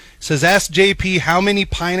Rob. It says, ask JP how many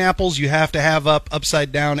pineapples you have to have up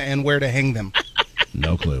upside down and where to hang them.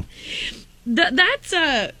 No clue. That's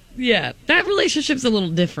that relationship's a little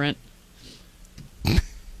different.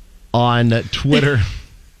 On Twitter.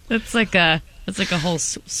 That's like a whole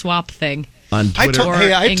swap thing. On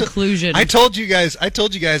Twitter, inclusion. I told you guys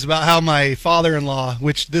about how my father-in-law,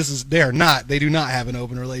 which they do not have an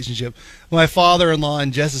open relationship. My father-in-law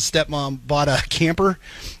and Jess's stepmom bought a camper,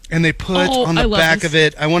 and they put on the back of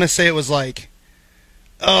it, I want to say it was like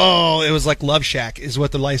Love Shack is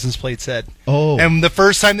what the license plate said. Oh. And the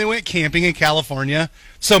first time they went camping in California,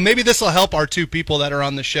 so maybe this will help our two people that are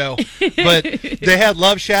on the show, but they had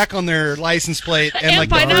Love Shack on their license plate and like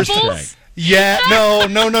pineapples? the first. Yeah,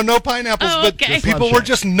 no pineapples, but people were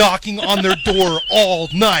just knocking on their door all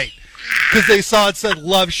night because they saw it said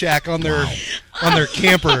Love Shack on their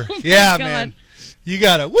camper. Yeah, man. You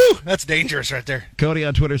gotta, that's dangerous right there. Cody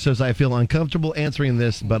on Twitter says, I feel uncomfortable answering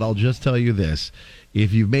this, but I'll just tell you this.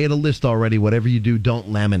 If you've made a list already, whatever you do, don't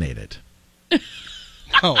laminate it.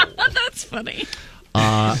 Oh. That's funny.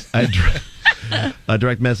 A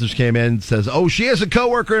direct message came in, says, she has a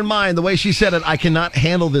coworker in mind. The way she said it, I cannot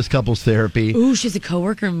handle this couples therapy. Ooh, she's a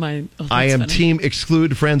coworker in mind. Oh, I am funny. team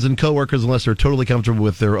exclude friends and coworkers unless they're totally comfortable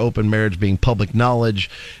with their open marriage being public knowledge,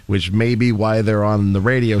 which may be why they're on the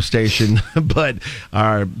radio station. But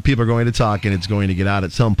our people are going to talk, and it's going to get out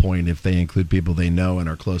at some point if they include people they know and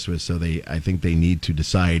are close with. So I think they need to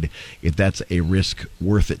decide if that's a risk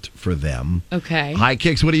worth it for them. Okay. Hi,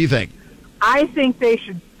 Kix. What do you think? I think they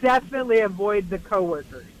should definitely avoid the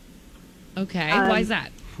coworkers. Okay, why is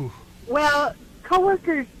that? Well,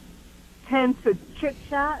 coworkers tend to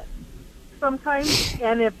chit-chat sometimes,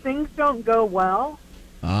 and if things don't go well,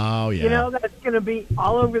 that's going to be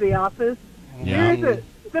all over the office. Yeah. Here's a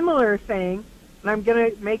similar saying, and I'm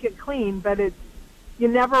going to make it clean, but it's, you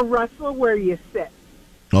never wrestle where you sit.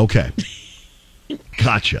 Okay.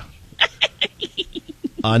 Gotcha.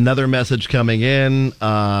 Another message coming in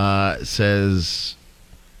says,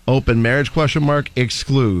 open marriage, ?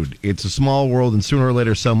 Exclude. It's a small world, and sooner or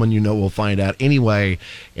later someone you know will find out anyway,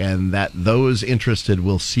 and that those interested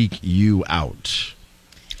will seek you out.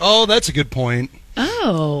 Oh, that's a good point.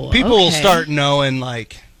 Oh, people will start knowing,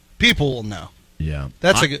 people will know. Yeah.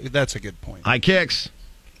 That's a good point. Hi, Kix.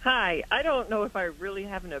 Hi. I don't know if I really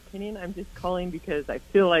have an opinion. I'm just calling because I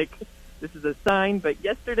feel like this is a sign, but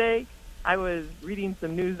yesterday I was reading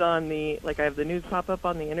some news on I have the news pop up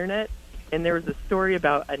on the internet, and there was a story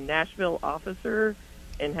about a Nashville officer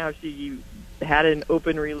and how she had an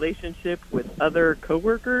open relationship with other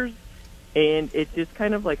coworkers, and it's just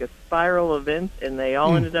kind of like a spiral event, and they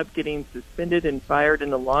all ended up getting suspended and fired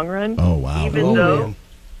in the long run. Oh, wow.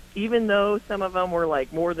 Even though some of them were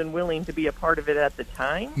more than willing to be a part of it at the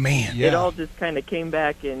time, it all just kind of came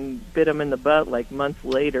back and bit them in the butt months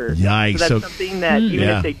later. Yikes. So that's something that even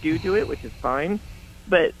if they do it, which is fine,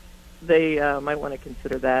 but they might want to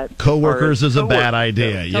consider that. Coworkers is a bad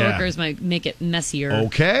idea. Coworkers might make it messier.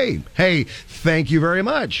 Okay. Hey, thank you very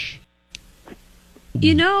much.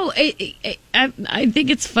 You know, I think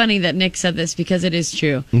it's funny that Nick said this because it is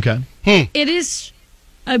true. Okay. It is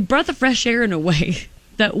a breath of fresh air in a way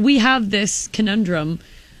that we have this conundrum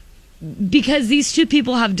because these two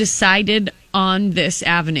people have decided on this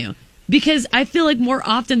avenue. Because I feel like more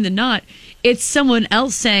often than not, it's someone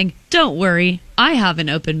else saying, "Don't worry, I have an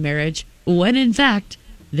open marriage," when in fact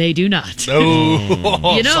they do not.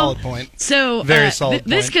 Oh, you know? Solid point. So Very solid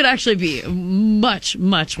this point. could actually be much,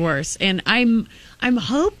 much worse. And I'm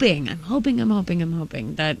hoping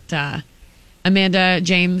that Amanda,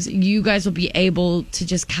 James, you guys will be able to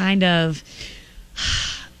just kind of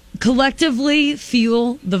collectively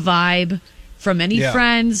feel the vibe from any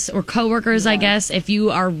friends or coworkers, I guess, if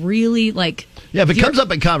you are really like... Yeah, if it comes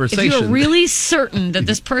up in conversation. If you're really certain that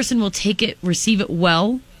this person will receive it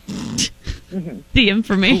well, the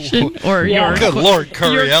information or your... Good Lord, your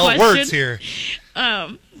Curiel, question, words here.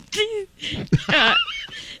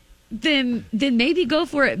 Then maybe go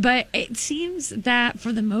for it. But it seems that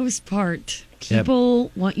for the most part,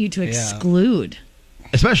 people want you to exclude.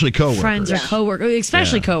 Especially coworkers. Friends or coworkers,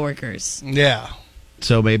 especially coworkers. Yeah.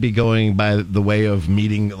 So maybe going by the way of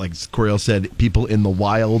meeting, like Coriel said, people in the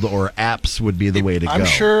wild or apps would be the way to go. I'm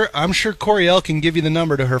sure Coriel can give you the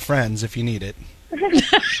number to her friends if you need it.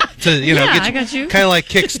 To I got you. Kind of like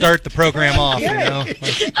kickstart the program off. Yeah. You know,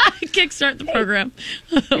 Kickstart the program.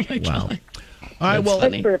 Oh my God. All right, well,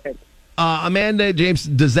 That's perfect. Amanda, James,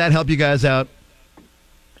 does that help you guys out?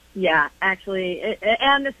 Yeah, actually,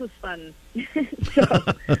 and this was fun. So,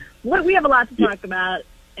 we have a lot to talk about,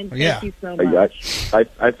 and thank you so much. I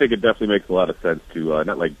think it definitely makes a lot of sense to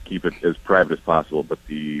not like keep it as private as possible, but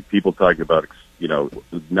the people talking about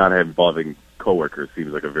not involving coworkers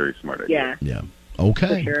seems like a very smart idea. Yeah.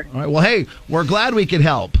 Okay. For sure. All right. Well, hey, we're glad we could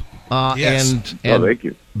help. Yes. And thank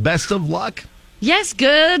you. Best of luck. Yes,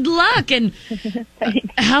 good luck and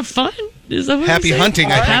have fun. Is that what Happy you say?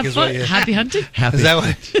 hunting, I think, is what you... Happy hunting? Is that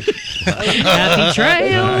what... Happy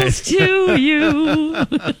trails to you.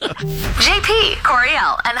 JP,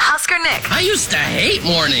 Coriel, and Husker Nick. I used to hate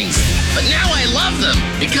mornings, but now I love them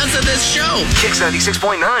because of this show. Kicks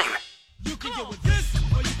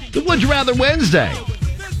 96.9. The Would You Rather Wednesday.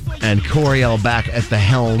 And Coriel back at the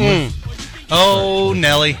helm. Oh,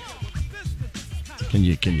 Nelly. Can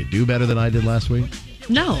you do better than I did last week?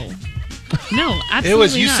 No, absolutely It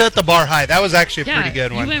was, you not. set the bar high. That was actually a pretty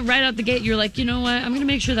good one. You went right out the gate. You're like, you know what? I'm going to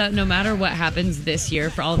make sure that no matter what happens this year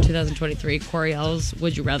for all of 2023, Coriel's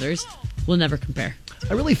Would You Rathers will never compare.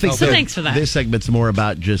 I really think thanks for that. This segment's more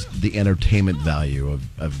about just the entertainment value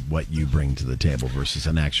of what you bring to the table versus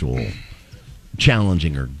an actual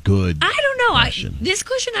challenging or good I don't know. question. This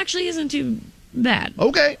question actually isn't too bad.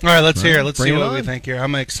 Okay. All right, let's hear it. Let's Bring see it what we on. think here.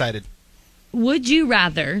 I'm excited. Would you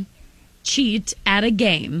rather cheat at a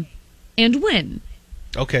game and win,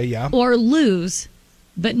 Okay, yeah. or lose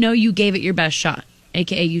but know you gave it your best shot,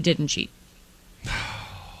 aka you didn't cheat?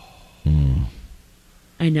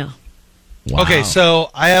 I know. Wow. Okay, so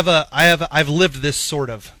I've lived this sort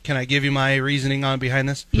of. Can I give you my reasoning on behind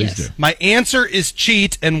this? Please do. My answer is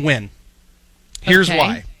cheat and win. Here's Okay.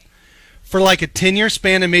 why. For like a 10-year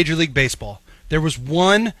span in Major League Baseball, there was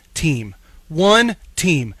one team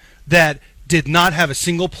that did not have a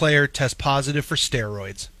single player test positive for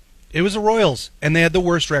steroids. It was the Royals, and they had the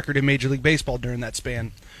worst record in Major League Baseball during that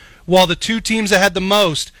span. While the two teams that had the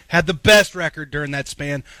most had the best record during that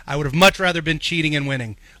span, I would have much rather been cheating and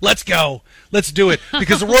winning. Let's go. Let's do it.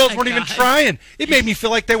 Because the Royals weren't even trying. It made me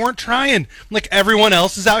feel like they weren't trying. Like everyone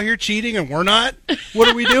else is out here cheating and we're not? What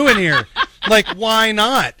are we doing here? Like, why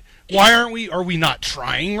not? Why are we not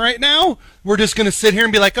trying right now? We're just going to sit here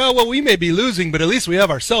and be like, oh, well, we may be losing, but at least we have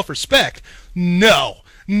our self-respect. No,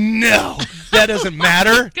 that doesn't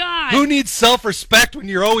matter. God. Who needs self-respect when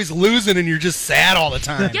you're always losing and you're just sad all the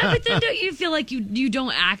time? Yeah, but then don't you feel like you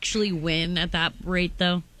don't actually win at that rate,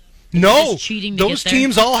 though? No, Just cheating to those get there?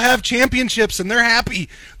 teams all have championships and they're happy.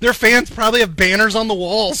 Their fans probably have banners on the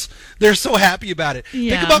walls. They're so happy about it.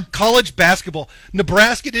 Yeah. Think about college basketball.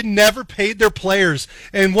 Nebraska never paid their players.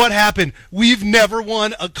 And what happened? We've never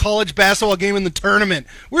won a college basketball game in the tournament.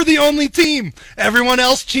 We're the only team. Everyone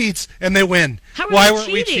else cheats and they win. How are Why they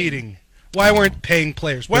weren't we cheating? cheating? Why weren't paying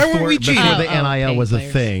players? Why weren't we cheating? Before the NIL paying was a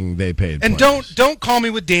players. thing, they paid And players. don't call me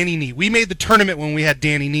with Danny Nee. We made the tournament when we had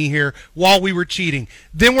Danny Nee here while we were cheating.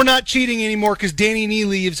 Then we're not cheating anymore because Danny Nee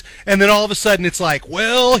leaves, and then all of a sudden it's like,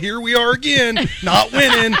 well, here we are again, not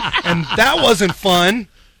winning, and that wasn't fun.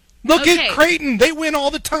 Look Okay. at Creighton. They win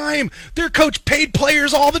all the time. Their coach paid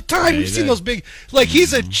players all the time. We've seen did. those big, like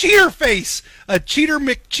he's a cheater face, a cheater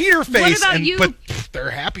McCheater face. about you? But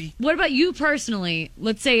they're happy. What about you personally?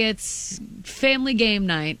 Let's say it's family game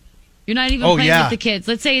night. You're not even Oh, playing yeah. with the kids.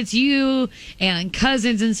 Let's say it's you and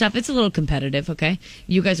cousins and stuff. It's a little competitive, okay?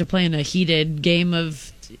 You guys are playing a heated game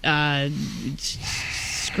of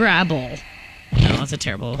Scrabble. No, that's a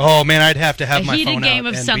terrible. Oh man, I'd have to have my a heated phone game out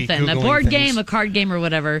of and something, be a Googling board things. game, a card game, or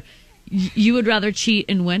whatever. You would rather cheat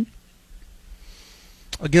and win?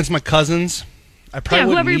 Against my cousins. I probably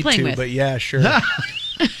wouldn't whoever you're need playing to, with. but yeah, sure. You've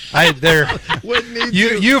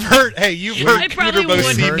heard probably Cooter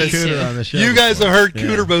wouldn't Bocephus. need Cooter on the show You guys have heard Yeah.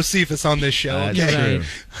 Cooter Bocephus on this show. That's Okay, true.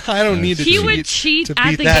 I don't need to. He cheat would cheat to at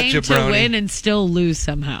beat the that game to jabroni. win and still lose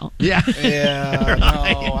somehow. Yeah. Yeah,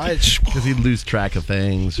 no, Because he'd lose track of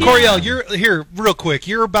things. Coriel, you're here real quick.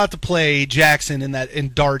 You're about to play Jackson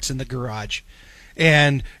in darts in the garage,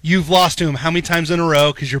 and you've lost to him how many times in a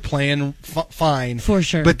row because you're playing fine For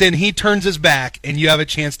sure. But then he turns his back, and you have a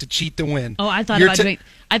chance to cheat to win. Oh, I thought You're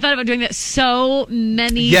about doing that so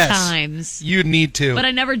many Yes, times. you'd need to. But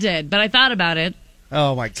I never did. But I thought about it.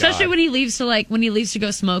 Oh my god! Especially when he leaves to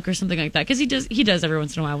go smoke or something like that, because he does every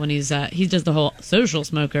once in a while when he does the whole social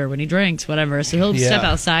smoker when he drinks, whatever. So he'll step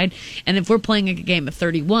outside, and if we're playing a game of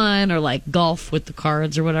 31 or like golf with the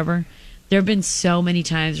cards or whatever, there have been so many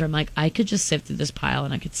times where I'm like, I could just sift through this pile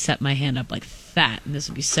and I could set my hand up like that, and this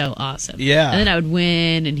would be so awesome. Yeah. And then I would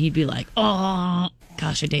win, and he'd be like, oh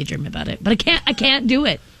gosh, I daydream about it, but I can't do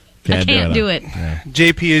it. I can't do it.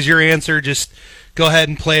 JP, is your answer just go ahead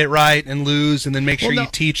and play it right and lose, and then make sure you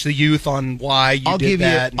teach the youth on why you did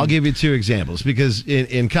that? I'll give you two examples, because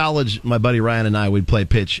in college, my buddy Ryan and I would play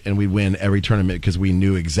pitch, and we'd win every tournament because we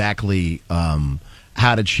knew exactly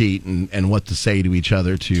how to cheat and what to say to each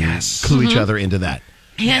other to clue each other into that.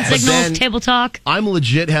 Hand But signals, then table talk. I'm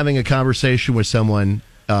legit having a conversation with someone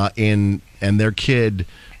and their kid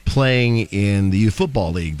playing in the youth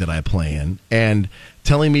football league that I play in, and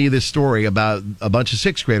telling me this story about a bunch of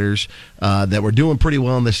sixth graders that were doing pretty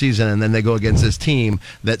well in the season, and then they go against this team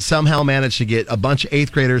that somehow managed to get a bunch of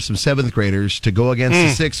eighth graders, some seventh graders to go against the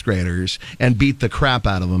sixth graders and beat the crap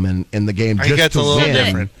out of them in the game. Just gets to a little win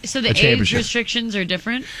different. So the a age championship. restrictions are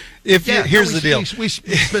different? Here's the deal. We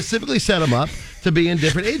specifically set them up to be in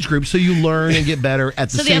different age groups, so you learn and get better at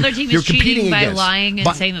the So the same. other team is you're cheating competing by against. lying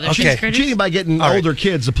and saying that they're sixth graders? Cheating by getting All right. older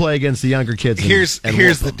kids to play against the younger kids. Here's and the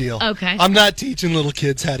whoop them. deal. Okay. I'm not teaching little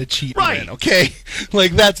kids how to cheat. Right. Man, okay.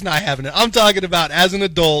 Like that's not having it. I'm talking about as an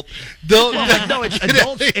adult. No,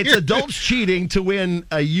 it's adults cheating to win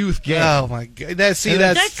a youth game. Oh my god! That's so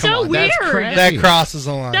come on, weird. That crosses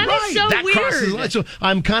the line. That is so that weird. crosses the line. So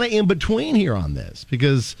I'm kind of in between here on this,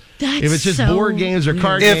 because That's if it's just so board games or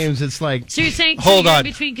card weird. games, it's like So you're saying Hold you're on.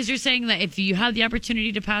 in between, because you're saying that if you have the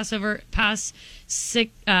opportunity to pass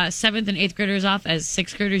seventh and eighth graders off as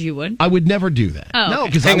sixth graders, you would? I would never do that. Oh, No, okay.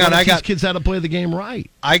 because I Hang on, want I to teach got- kids how to play the game right.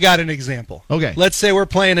 I got an example. Okay. Let's say we're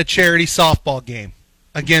playing a charity softball game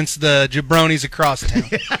against the jabronis across town,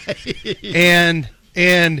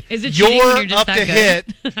 and Is it cheating when you're you're just up that to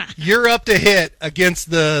good? hit. You're up to hit against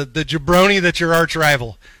the jabroni that's your arch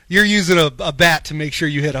rival. You're using a bat to make sure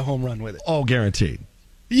you hit a home run with it. Oh, guaranteed.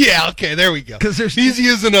 Yeah, okay, there we go. 'Cause he's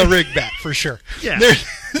using a rig bat for sure. Yeah. There's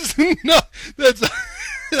no, that's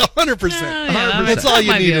 100%. yeah, That's that all you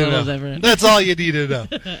might be need a to little know. different. That's all you need to know.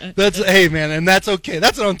 That's hey man, and that's okay.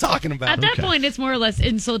 That's what I'm talking about. At that point, it's more or less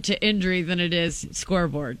insult to injury than it is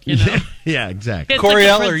scoreboard. You know, Yeah, exactly. it's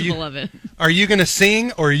Coriel, like the are you- principle of it. Are you going to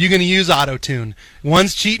sing or are you going to use auto-tune?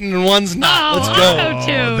 One's cheating and one's not. Oh, Let's go.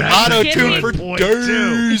 auto-tune. Auto-tune Give for me- Point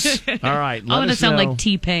days. All right. I want to sound like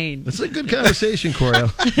T-Pain. This is a good conversation, Coriel.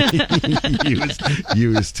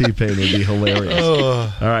 use T-Pain would be hilarious.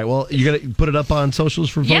 All right. Well, you got to put it up on socials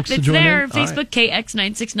for Yep, folks to it's join there. in? All right. Facebook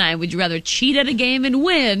KX969. Would you rather cheat at a game and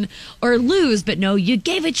win, or lose, but no, you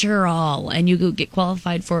gave it your all, and you go get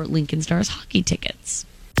qualified for Lincoln Stars hockey tickets?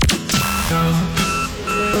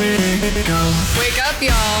 Wake up,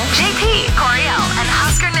 y'all. JP, Coriel, and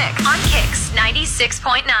Husker Nick on Kicks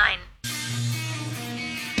 96.9.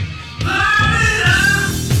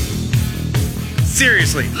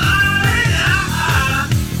 Seriously.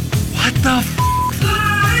 What the f?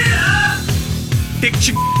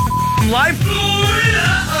 Picture life?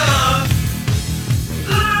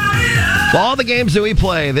 Of all the games that we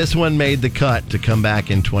play, this one made the cut to come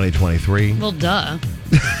back in 2023. Well, duh.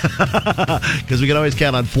 Because we can always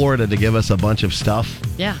count on Florida to give us a bunch of stuff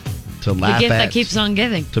Yeah. to The laugh gift at, that keeps on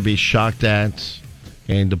giving. to be shocked at,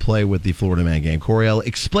 and to play with the Florida Man game. Coriel,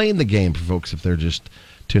 explain the game for folks if they're just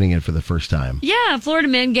tuning in for the first time. Yeah, Florida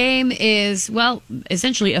Man game is, well,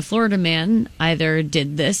 essentially a Florida man either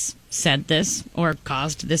did this, said this, or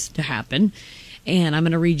caused this to happen. And I'm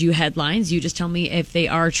going to read you headlines. You just tell me if they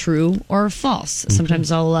are true or false.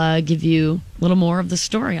 Sometimes I'll give you a little more of the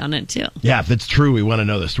story on it, too. Yeah, if it's true, we want to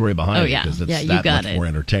know the story behind Oh, it, yeah. because it's Yeah, you that got much it. more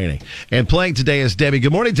entertaining. And playing today is Debbie.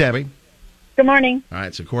 Good morning, Debbie. Good morning. All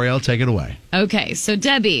right, so Coriel, take it away. Okay, so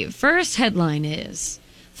Debbie, first headline is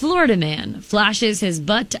Florida man flashes his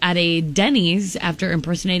butt at a Denny's after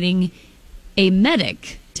impersonating a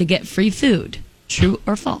medic to get free food. True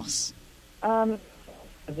or false?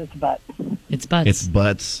 It's butt. It's butts. It's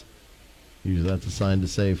butts. Usually that's a sign to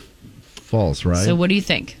say false, right? So what do you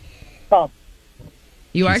think? False.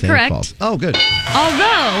 You are She's saying correct. false. Oh, good.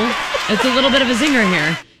 Although, it's a little bit of a zinger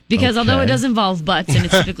here. Because although it Okay. does involve butts, and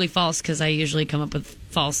it's typically false because I usually come up with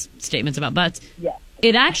false statements about butts, Yeah.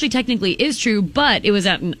 it actually technically is true, but it was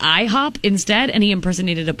at an IHOP instead, and he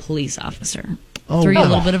impersonated a police officer. Oh, Threw you a wow.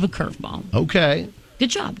 little bit of a curveball. Okay. Good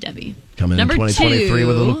job, Debbie. Coming in Number 2023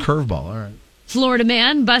 with a little 2. curveball. All right. Florida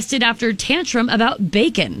man busted after tantrum about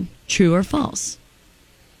bacon. True or false?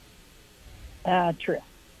 True.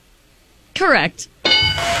 Correct.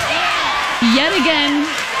 Yet again,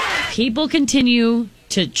 people continue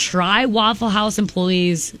to try Waffle House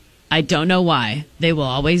employees. I don't know why. They will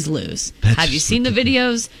always lose. Have you seen the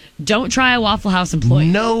videos? Don't try a Waffle House employee.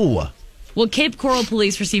 No. Well, Cape Coral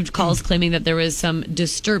police received calls claiming that there was some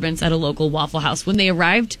disturbance at a local Waffle House. When they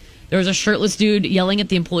arrived, there was a shirtless dude yelling at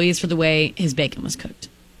the employees for the way his bacon was cooked.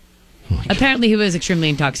 Apparently, he was extremely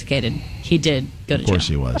intoxicated. He did go to jail. Of course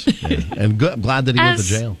he was. Yeah. And good, glad that he went to As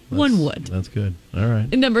jail. one would. That's good. All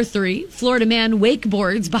right. Number 3, Florida man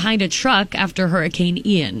wakeboards behind a truck after Hurricane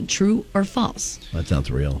Ian. True or false? That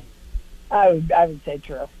sounds real. I would say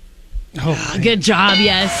true. Oh, good job,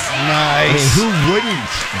 yes. Nice. I mean, who wouldn't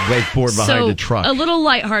wakeboard behind a truck? A little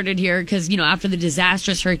lighthearted here because, after the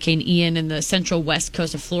disastrous Hurricane Ian in the central west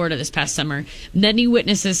coast of Florida this past summer, many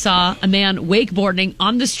witnesses saw a man wakeboarding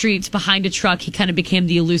on the streets behind a truck. He kind of became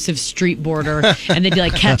the elusive street boarder, and they'd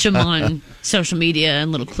like catch him on social media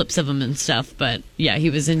and little clips of him and stuff. But yeah, he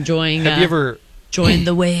was enjoying. Have you ever joined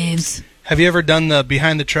the waves? Have you ever done the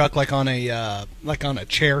behind the truck like on a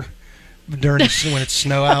chair? During when it's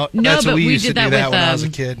snow out. No, That's but what we used did to do that with, when I was a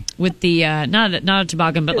kid. With the not a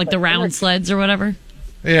toboggan, but like the round sleds or whatever.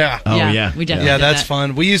 Yeah. Oh yeah. We definitely Yeah, did that's that.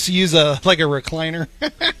 fun. We used to use a recliner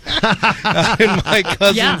in my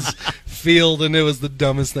cousin's field, and it was the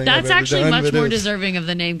dumbest thing. That's I've ever actually done, much but it more was- deserving of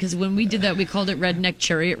the name because when we did that, we called it Redneck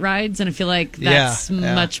Chariot Rides, and I feel like that's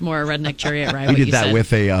Yeah. much more a Redneck Chariot Ride. We what did you that said.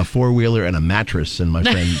 with a four-wheeler and a mattress, and my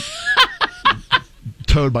friend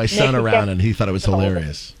towed my son around, and he thought it was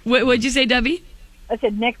hilarious. What'd you say, Debbie? I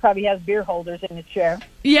said Nick probably has beer holders in his chair.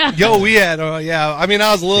 Yeah. Yo, we had, I mean,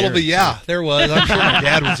 I was a little bit, there was. I'm sure my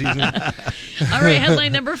dad was using it. All right,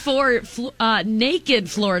 headline number 4. Naked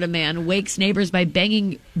Florida man wakes neighbors by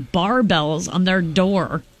banging barbells on their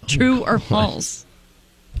door. True or false?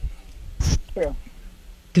 True.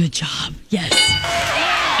 Good job. Yes.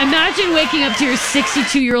 Imagine waking up to your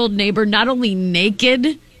 62-year-old neighbor not only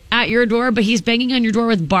naked at your door, but he's banging on your door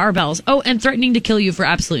with barbells. Oh, and threatening to kill you for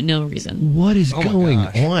absolutely no reason. What is going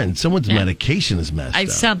on? Someone's medication is messed up.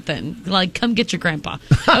 Something. Like, come get your grandpa.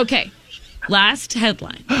 Okay. Last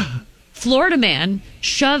headline. Florida man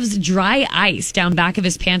shoves dry ice down back of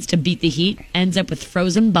his pants to beat the heat, ends up with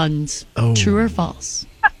frozen buns. Oh. True or false?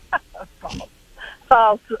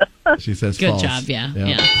 False. She says Good false. job, yeah.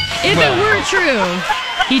 If it were true,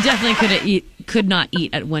 he definitely could not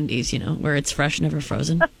eat at Wendy's, where it's fresh, never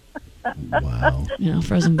frozen. Wow.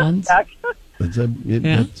 Frozen buns. That's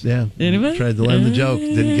Anybody? Tried to learn the joke.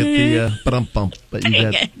 Didn't get the bump, but you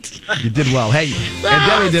Dang did. it. You did well. Hey, and Oh,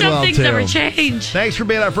 Debbie did some well things too. never change. Thanks for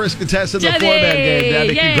being our first contestant in the Debbie, four-man game,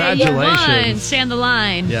 Debbie. yay, Congratulations. You won. Stay on the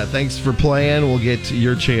line. Yeah, thanks for playing. We'll get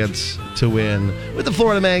your chance to win with the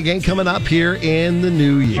Florida Man game coming up here in the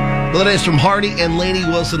new year. Well, it is from Hardy and Lainey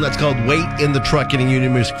Wilson. That's called Wait in the Truck. Getting you new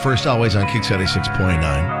music first, always on Kicks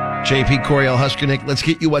 96.9. JP Coriel Husker Nick. Let's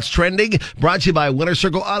get you what's trending. Brought to you by Winter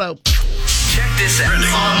Circle Auto. Check this out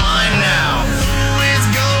online now. It's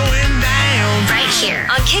going down Right here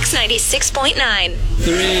on Kix 96.9.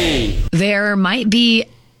 3. There might be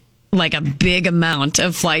like a big amount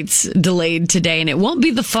of flights delayed today, and it won't be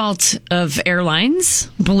the fault of airlines,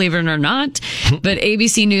 believe it or not. But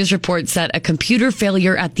ABC News reports that a computer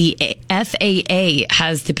failure at the FAA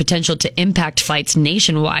has the potential to impact flights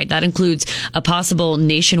nationwide. That includes a possible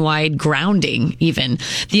nationwide grounding, even.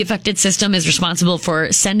 The affected system is responsible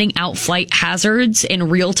for sending out flight hazards and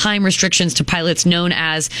real-time restrictions to pilots known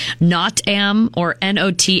as NOTAM or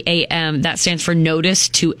NOTAM. That stands for Notice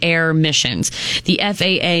to Air Missions. The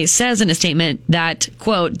FAA says in a statement that,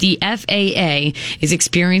 quote, the FAA is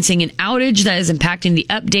experiencing an outage that is impacting the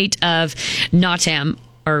update of NOTAM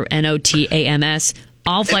or NOTAMS.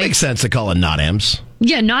 All It flights. makes sense to call it NOTAMs.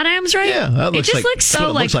 Yeah, not M's, right? Yeah, that it looks just like, looks that's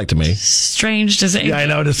so what it looks like to me. strange to say. Yeah, I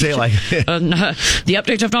know, to say like the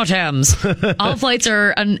update of not M's. All flights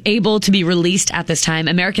are unable to be released at this time.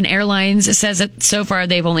 American Airlines says that so far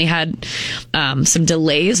they've only had some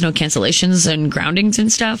delays, no cancellations and groundings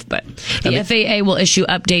and stuff. But the FAA will issue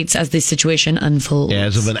updates as the situation unfolds. Yeah,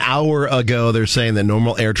 as of an hour ago, they're saying that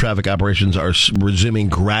normal air traffic operations are resuming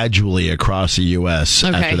gradually across the U.S.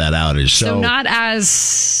 after that outage. So not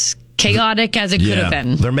as chaotic as it could have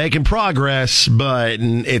been. They're making progress, but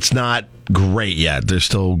it's not great yet. They're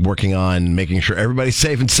still working on making sure everybody's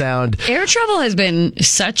safe and sound. Air travel has been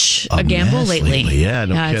such a gamble lately. Yeah,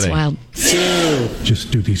 no kidding. It's wild. Just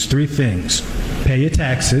do these 3 things. Pay your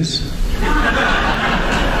taxes.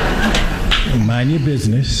 Mind your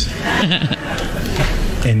business.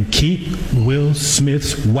 And keep Will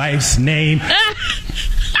Smith's wife's name.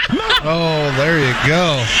 Oh, there you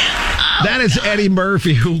go. That is Eddie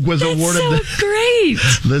Murphy, who was awarded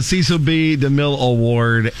the Cecil B. DeMille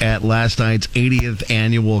Award at last night's 80th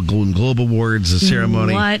Annual Golden Globe Awards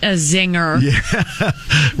ceremony. What a zinger. Yeah.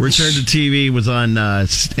 Return to TV was on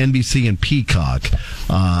NBC and Peacock.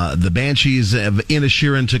 The Banshees of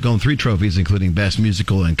Inisherin took home 3 trophies, including Best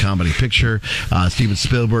Musical and Comedy Picture. Steven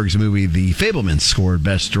Spielberg's movie The Fabelmans scored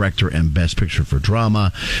Best Director and Best Picture for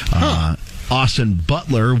Drama. Austin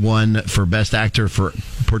Butler won for Best Actor for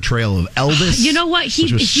portrayal of Elvis. You know what?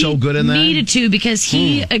 Which was so good in that. Needed to, because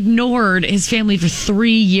he ignored his family for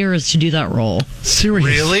 3 years to do that role.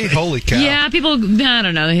 Seriously? Really? Holy cow. Yeah, people, I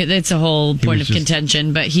don't know. It's a whole point of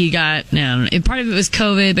contention, but he got, I don't know, part of it was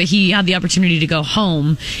COVID, but he had the opportunity to go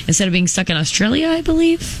home instead of being stuck in Australia, I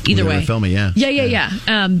believe. Either way. Filming, yeah.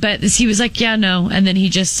 Yeah. But he was like, yeah, no. And then he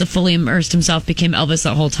just fully immersed himself, became Elvis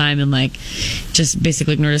that whole time, and like just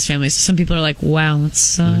basically ignored his family. So some people are like, wow,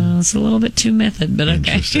 that's a little bit too method, but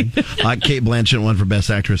okay. Interesting. Kate Blanchett won for Best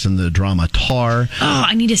Actress in the drama Tar. Oh,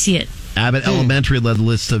 I need to see it. Abbott Elementary led the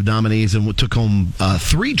list of nominees and took home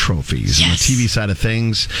 3 trophies on the TV side of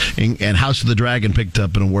things. And House of the Dragon picked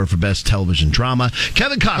up an award for Best Television Drama.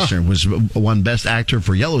 Kevin Costner won Best Actor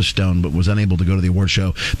for Yellowstone, but was unable to go to the award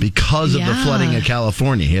show because of the flooding in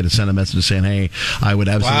California. He had to send a message saying, hey, I would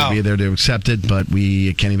absolutely be there to accept it, but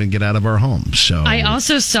we can't even get out of our home. So I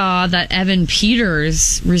also saw that Evan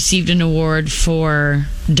Peters received an award for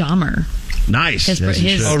Dahmer. Nice. His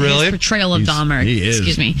portrayal of Dahmer. He is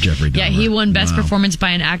Jeffrey Dahmer. Yeah, he won Best Performance by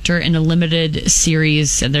an Actor in a Limited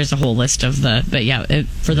Series, and there's a whole list of the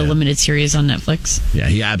limited series on Netflix. Yeah,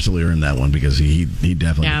 he absolutely earned that one because he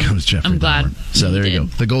definitely becomes Jeffrey Dahmer. I'm glad. So there you go.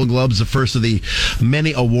 The Golden Globes, the first of the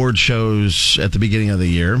many award shows at the beginning of the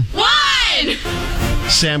year. One!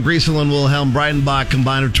 Sam Griesel and Wilhelm Breidenbach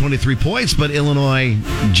combined for 23 points, but Illinois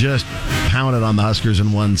just pounded on the Huskers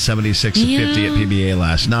and won 76-50 at PBA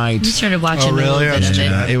last night. I started watching a little bit of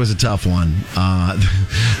it. It was a tough one.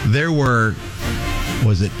 There were,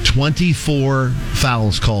 24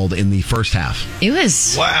 fouls called in the first half. It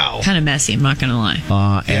was kind of messy, I'm not going to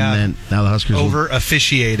lie. And then now the Huskers...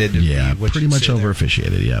 Over-officiated. Yeah, pretty much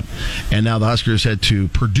over-officiated, yeah. And now the Huskers head to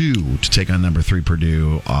Purdue to take on number 3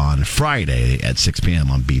 Purdue on Friday at 6 p.m.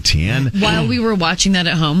 on BTN. While we were watching that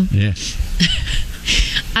at home,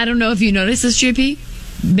 I don't know if you noticed this, JP.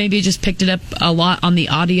 Maybe it just picked it up a lot on the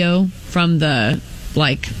audio from the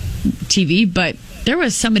TV, but there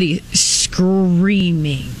was somebody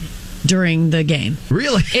screaming during the game.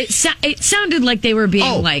 Really? It sounded like they were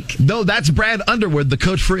being No, that's Brad Underwood, the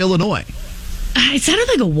coach for Illinois. It sounded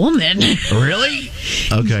like a woman. Really?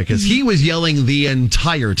 Okay, because he was yelling the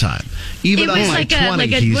entire time. Even on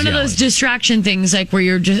 20, one of those distraction things, where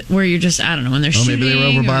you're just I don't know, when they're shooting. Maybe they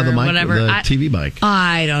were over by the mic, whatever. the TV mic.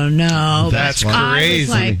 I don't know. That's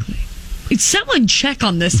crazy. Someone check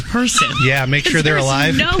on this person. Yeah, make sure they're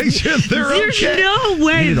alive. Make sure they're there's no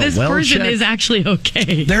way this person is actually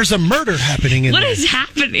okay. There's a murder happening in What there. is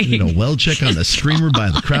happening? You know, well check on the screamer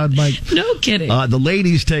by the crowd mic. No kidding. The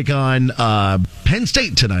ladies take on Penn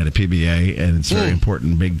State tonight at PBA, and it's a very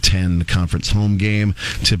important Big Ten conference home game.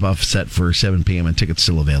 Tip-off set for 7 p.m. and tickets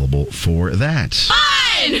still available for that.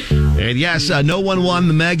 Fun! And yes, no one won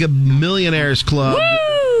the Mega Millionaires Club.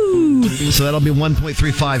 Woo! So that'll be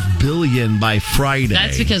 $1.35 billion by Friday.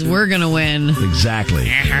 That's because we're going to win.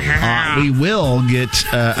 Exactly. We will get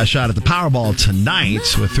a shot at the Powerball tonight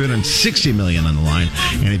with $360 million on the line.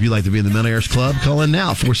 And if you'd like to be in the Millionaires Club, call in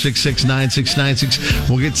now, 466-9696.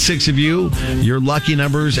 We'll get 6 of you, your lucky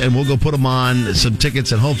numbers, and we'll go put them on some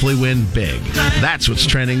tickets and hopefully win big. That's what's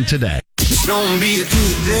trending today.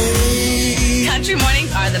 Country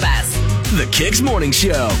mornings are the best. The Kicks Morning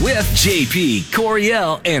Show with JP,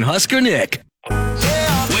 Coriel, and Husker Nick. Wake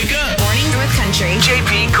up. Morning North Country.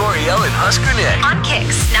 JP, Coriel, and Husker Nick. On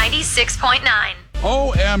Kicks 96.9.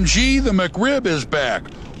 OMG, the McRib is back.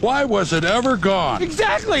 Why was it ever gone?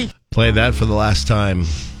 Exactly. Played that for the last time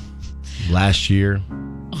last year.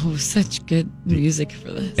 Oh, such good music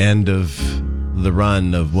for this. End of the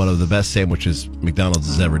run of one of the best sandwiches McDonald's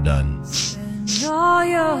has ever done.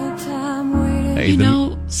 You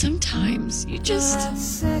know, sometimes you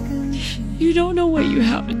just, you don't know what you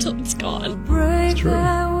have until it's gone.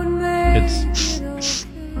 It's true. It's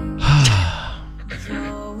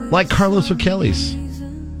like Carlos O'Kelly's.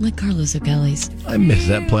 Like Carlos O'Kelly's. I miss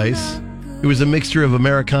that place. It was a mixture of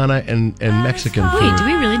Americana and Mexican food. Wait, do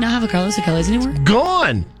we really not have a Carlos O'Kelly's anymore?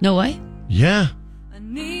 Gone! No way? Yeah.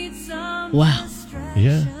 Wow.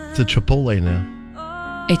 Yeah. It's a Chipotle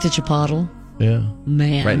now. It's a Chipotle. Yeah.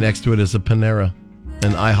 Man. Right next to it is a Panera.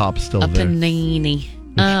 And IHOP's still there. Panini.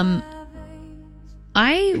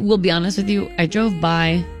 I will be honest with you. I drove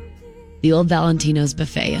by the old Valentino's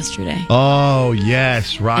buffet yesterday. Oh,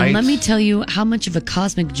 yes, right. And let me tell you how much of a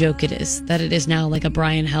cosmic joke it is that it is now like a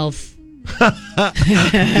Brian Health.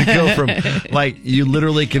 To go from, like, you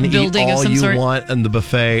literally can eat all you want in the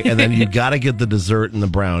buffet, and then you got to get the dessert and the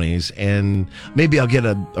brownies, and maybe I'll get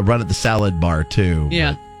a run at the salad bar, too.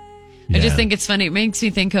 Yeah. I just think it's funny. It makes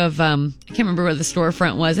me think of, I can't remember where the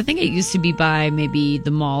storefront was. I think it used to be by maybe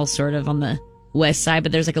the mall, sort of on the west side,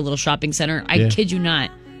 but there's like a little shopping center. I kid you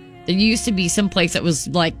not. There used to be some place that was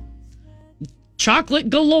like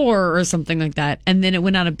chocolate galore or something like that. And then it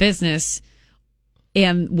went out of business.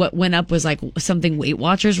 And what went up was like something Weight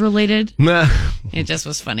Watchers related. It just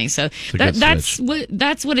was funny. So that's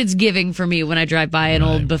what it's giving for me when I drive by an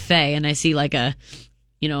old buffet and I see like a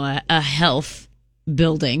health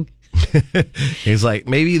building. He's like,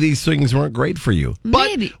 maybe these things weren't great for you.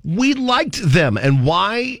 But we liked them. And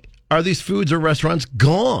why are these foods or restaurants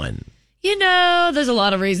gone? You know, there's a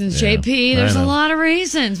lot of reasons, JP. There's a lot of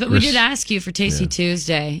reasons. But we did ask you for Tasty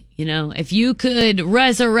Tuesday. You know, if you could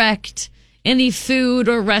resurrect any food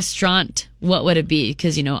or restaurant, what would it be?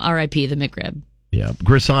 Because, you know, R.I.P. the McRib. Yeah.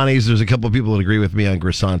 Grisanti's, there's a couple of people that agree with me on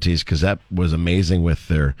Grisanti's because that was amazing with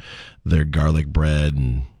their garlic bread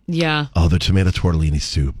and the tomato tortellini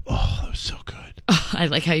soup. Oh, that was so good. Oh, I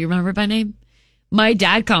like how you remember it by name. My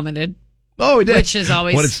dad commented. Oh, he did. Which is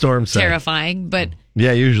always what did Storm say? Terrifying, but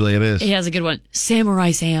yeah, usually it is. He has a good one. Samurai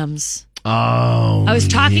Sam's. Oh, I was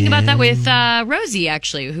talking about that with Rosie,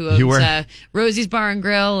 actually, who owns Rosie's Bar and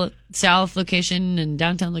Grill, South location and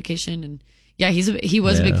downtown location. And yeah, he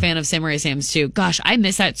was a big fan of Samurai Sam's too. Gosh, I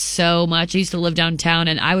miss that so much. I used to live downtown,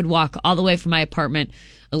 and I would walk all the way from my apartment,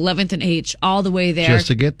 11th and H, all the way there. Just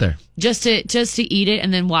to get there. Just to eat it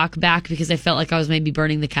and then walk back because I felt like I was maybe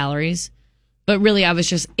burning the calories. But really, I was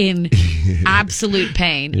just in absolute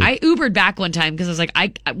pain. Yeah. I Ubered back one time because I was like,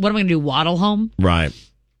 what am I going to do, waddle home? Right.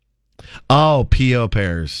 Oh, P.O.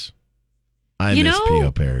 Pears. I miss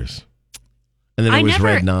P.O. Pears. And then it was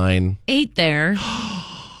Red 9. Ate there.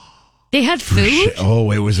 They had food?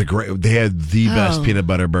 Oh, it was they had the best peanut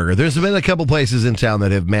butter burger. There's been a couple places in town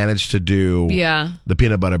that have managed to do the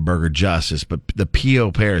peanut butter burger justice, but the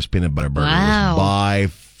P.O. Pears peanut butter burger was by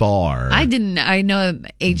far. I know I'm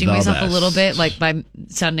aging myself a little bit, like by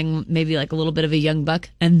sounding maybe like a little bit of a young buck,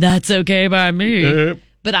 and that's okay by me.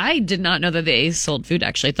 But I did not know that they sold food,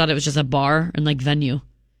 actually. I thought it was just a bar and like venue.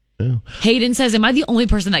 Yeah. Hayden says, am I the only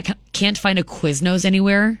person that can't find a Quiznos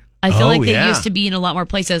anywhere? I feel like they used to be in a lot more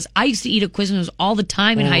places. I used to eat at Quiznos all the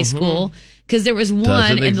time in high school because there was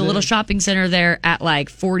one in the little shopping center there at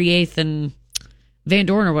like 48th and Van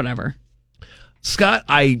Dorn or whatever. Scott,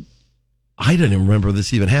 I didn't even remember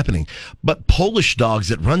this even happening, but Polish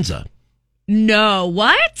dogs at Runza. No,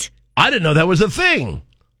 what? I didn't know that was a thing.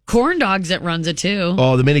 Corn dogs at Runza too.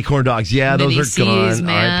 Oh, the mini corn dogs. Yeah, mini those are gone.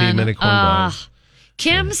 R.I.P. mini corn dogs.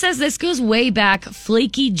 Kim says this goes way back.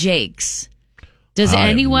 Flaky Jake's. Does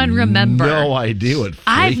anyone remember? No idea what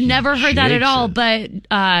I've never heard that at all, but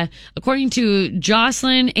according to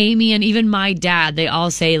Jocelyn, Amy, and even my dad, they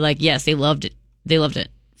all say, like, yes, they loved it. They loved it.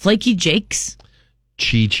 Flaky Jake's?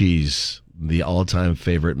 Chi-Chi's, the all-time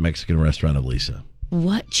favorite Mexican restaurant of Lisa.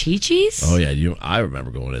 What? Chi-Chi's? Oh, yeah. I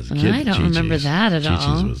remember going as a kid. I don't remember that at all.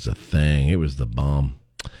 Chi-Chi's was a thing. It was the bomb.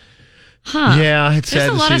 Huh. Yeah, it's There's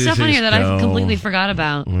sad a lot to of see stuff on here that go. I completely forgot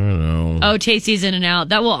about. I don't know. Oh, Tasty's In-N-Out.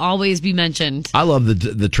 That will always be mentioned. I love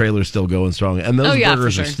the trailer still going strong. And those burgers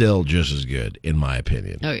for sure. are still just as good, in my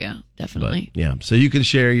opinion. Oh, yeah, definitely. But, yeah, so you can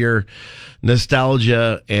share your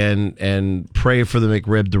nostalgia and pray for the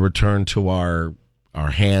McRib to return to our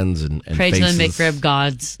hands and pray faces. to the McRib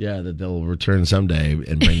gods. Yeah, that they'll return someday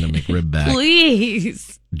and bring the McRib back.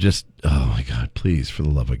 Please. Just, oh, my God, please, for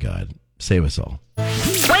the love of God, save us all.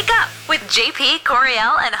 Wake up with JP,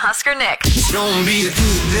 Coriel, and Husker Nick.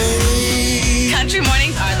 Country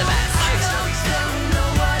mornings are the best.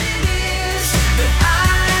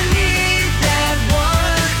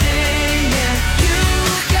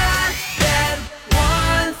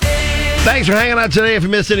 Thanks for hanging out today. If you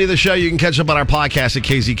missed any of the show, you can catch up on our podcast at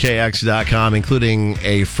kzkx.com, including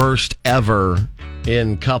a first ever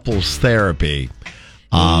in couples therapy.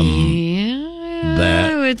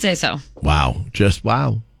 I would say so. Wow. Just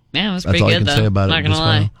wow. Yeah, it was That's pretty all good, you can though. say about Not it. gonna Just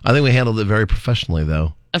lie. wow. I think we handled it very professionally,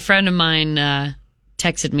 though. A friend of mine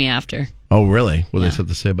texted me after. Oh, really? What did they have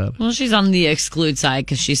to say about it? Well, she's on the exclude side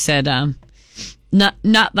because she said not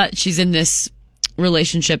that she's in this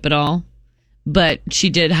relationship at all, but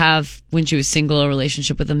she did have, when she was single, a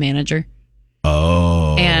relationship with a manager.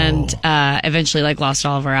 Oh. And eventually, lost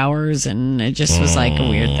all of her hours, and it just was like a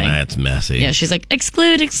weird thing. That's messy. Yeah, she's like,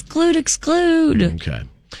 exclude. Okay.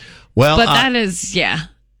 Well, but that is,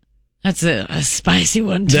 that's a spicy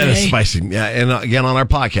one today. That is spicy. Yeah, and again, on our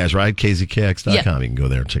podcast, right? KZKX.com. Yeah. You can go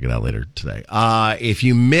there and check it out later today. If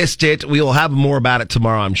you missed it, we will have more about it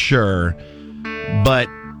tomorrow, I'm sure. But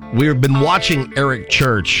we've been watching Eric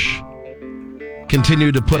Church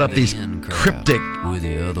continue to put up these cryptic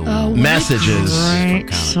messages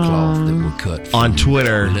on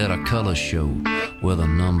Twitter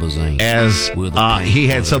as he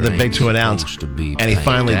had something big to announce, and he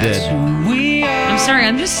finally did. I'm sorry,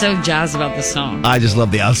 I'm just so jazzed about this song. I just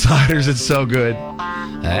love The Outsiders. It's so good.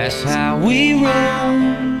 That's how we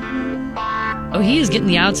roll. Oh, he is getting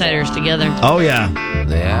the Outsiders together. Oh, yeah.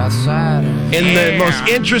 The Outsiders. In the most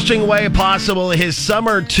interesting way possible, his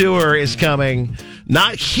summer tour is coming.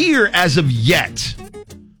 Not here as of yet,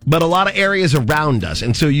 but a lot of areas around us.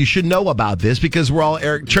 And so you should know about this because we're all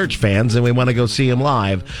Eric Church fans and we want to go see him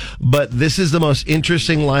live. But this is the most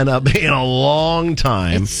interesting lineup in a long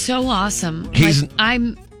time. It's so awesome. He's-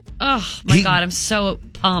 God, I'm so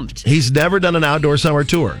pumped. He's never done an outdoor summer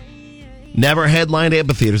tour. Never headlined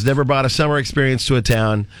amphitheaters. Never brought a summer experience to a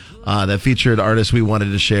town that featured artists we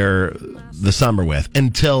wanted to share the summer with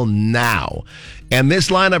until now. And this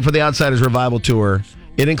lineup for the Outsiders Revival Tour,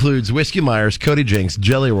 it includes Whiskey Myers, Cody Jinks,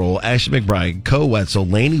 Jelly Roll, Ashley McBride, Co Wetzel,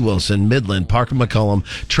 Lainey Wilson, Midland, Parker McCollum,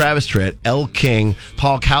 Travis Tritt, Elle King,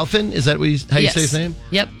 Paul Calvin. Is that how you say his name?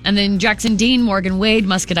 Yep. And then Jackson Dean, Morgan Wade,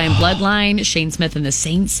 Muscadine Bloodline, Shane Smith and the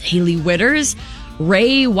Saints, Haley Witters,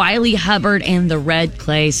 Ray, Wiley Hubbard, and the Red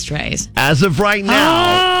Clay Strays. As of right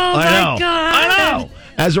now, my God. I know.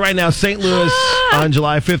 As of right now, St. Louis on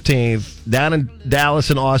July 15th, down in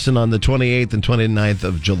Dallas and Austin on the 28th and 29th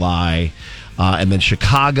of July, and then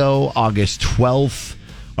Chicago, August 12th,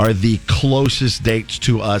 are the closest dates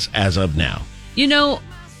to us as of now. You know,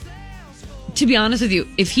 to be honest with you,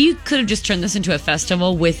 if he could have just turned this into a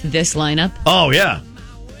festival with this lineup, oh yeah,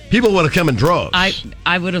 people would have come in droves.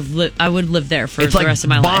 I would have I would live there for It's the like rest of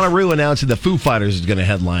my life. Bonnaroo announcing the Foo Fighters is going to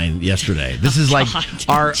headline yesterday. This is like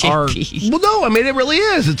our well, no, I mean it really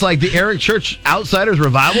is. It's like the Eric Church Outsiders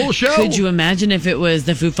Revival show. Could you imagine if it was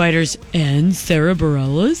the Foo Fighters and Sarah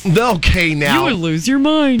Bareilles? Okay, now you would lose your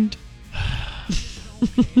mind.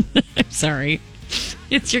 I'm sorry.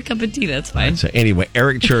 It's your cup of tea. That's fine. Right, so anyway,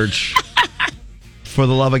 Eric Church, for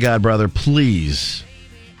the love of God, brother, please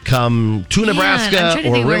come to Nebraska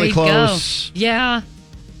or really close. Go. Yeah.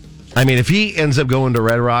 I mean, if he ends up going to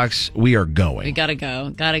Red Rocks, we are going. We gotta go.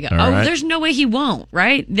 Gotta go. All right. There's no way he won't,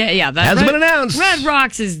 right? Yeah, that hasn't been announced. Red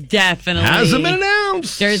Rocks is definitely hasn't been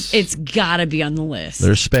announced. It's gotta be on the list.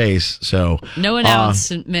 There's space, so no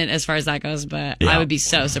announcement as far as that goes, but yeah. I would be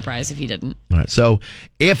so surprised if he didn't. All right, so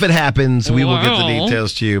if it happens, we will get the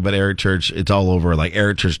details to you. But Eric Church, it's all over, like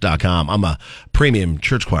ericchurch.com. I'm a premium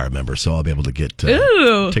church choir member, so I'll be able to get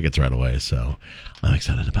tickets right away. So I'm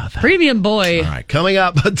excited about that. Premium boy. All right, coming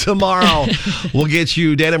up tomorrow, we'll get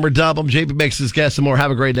you Dan Emmer Dub. I'm JP Mix's guest and more.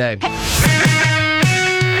 Have a great day.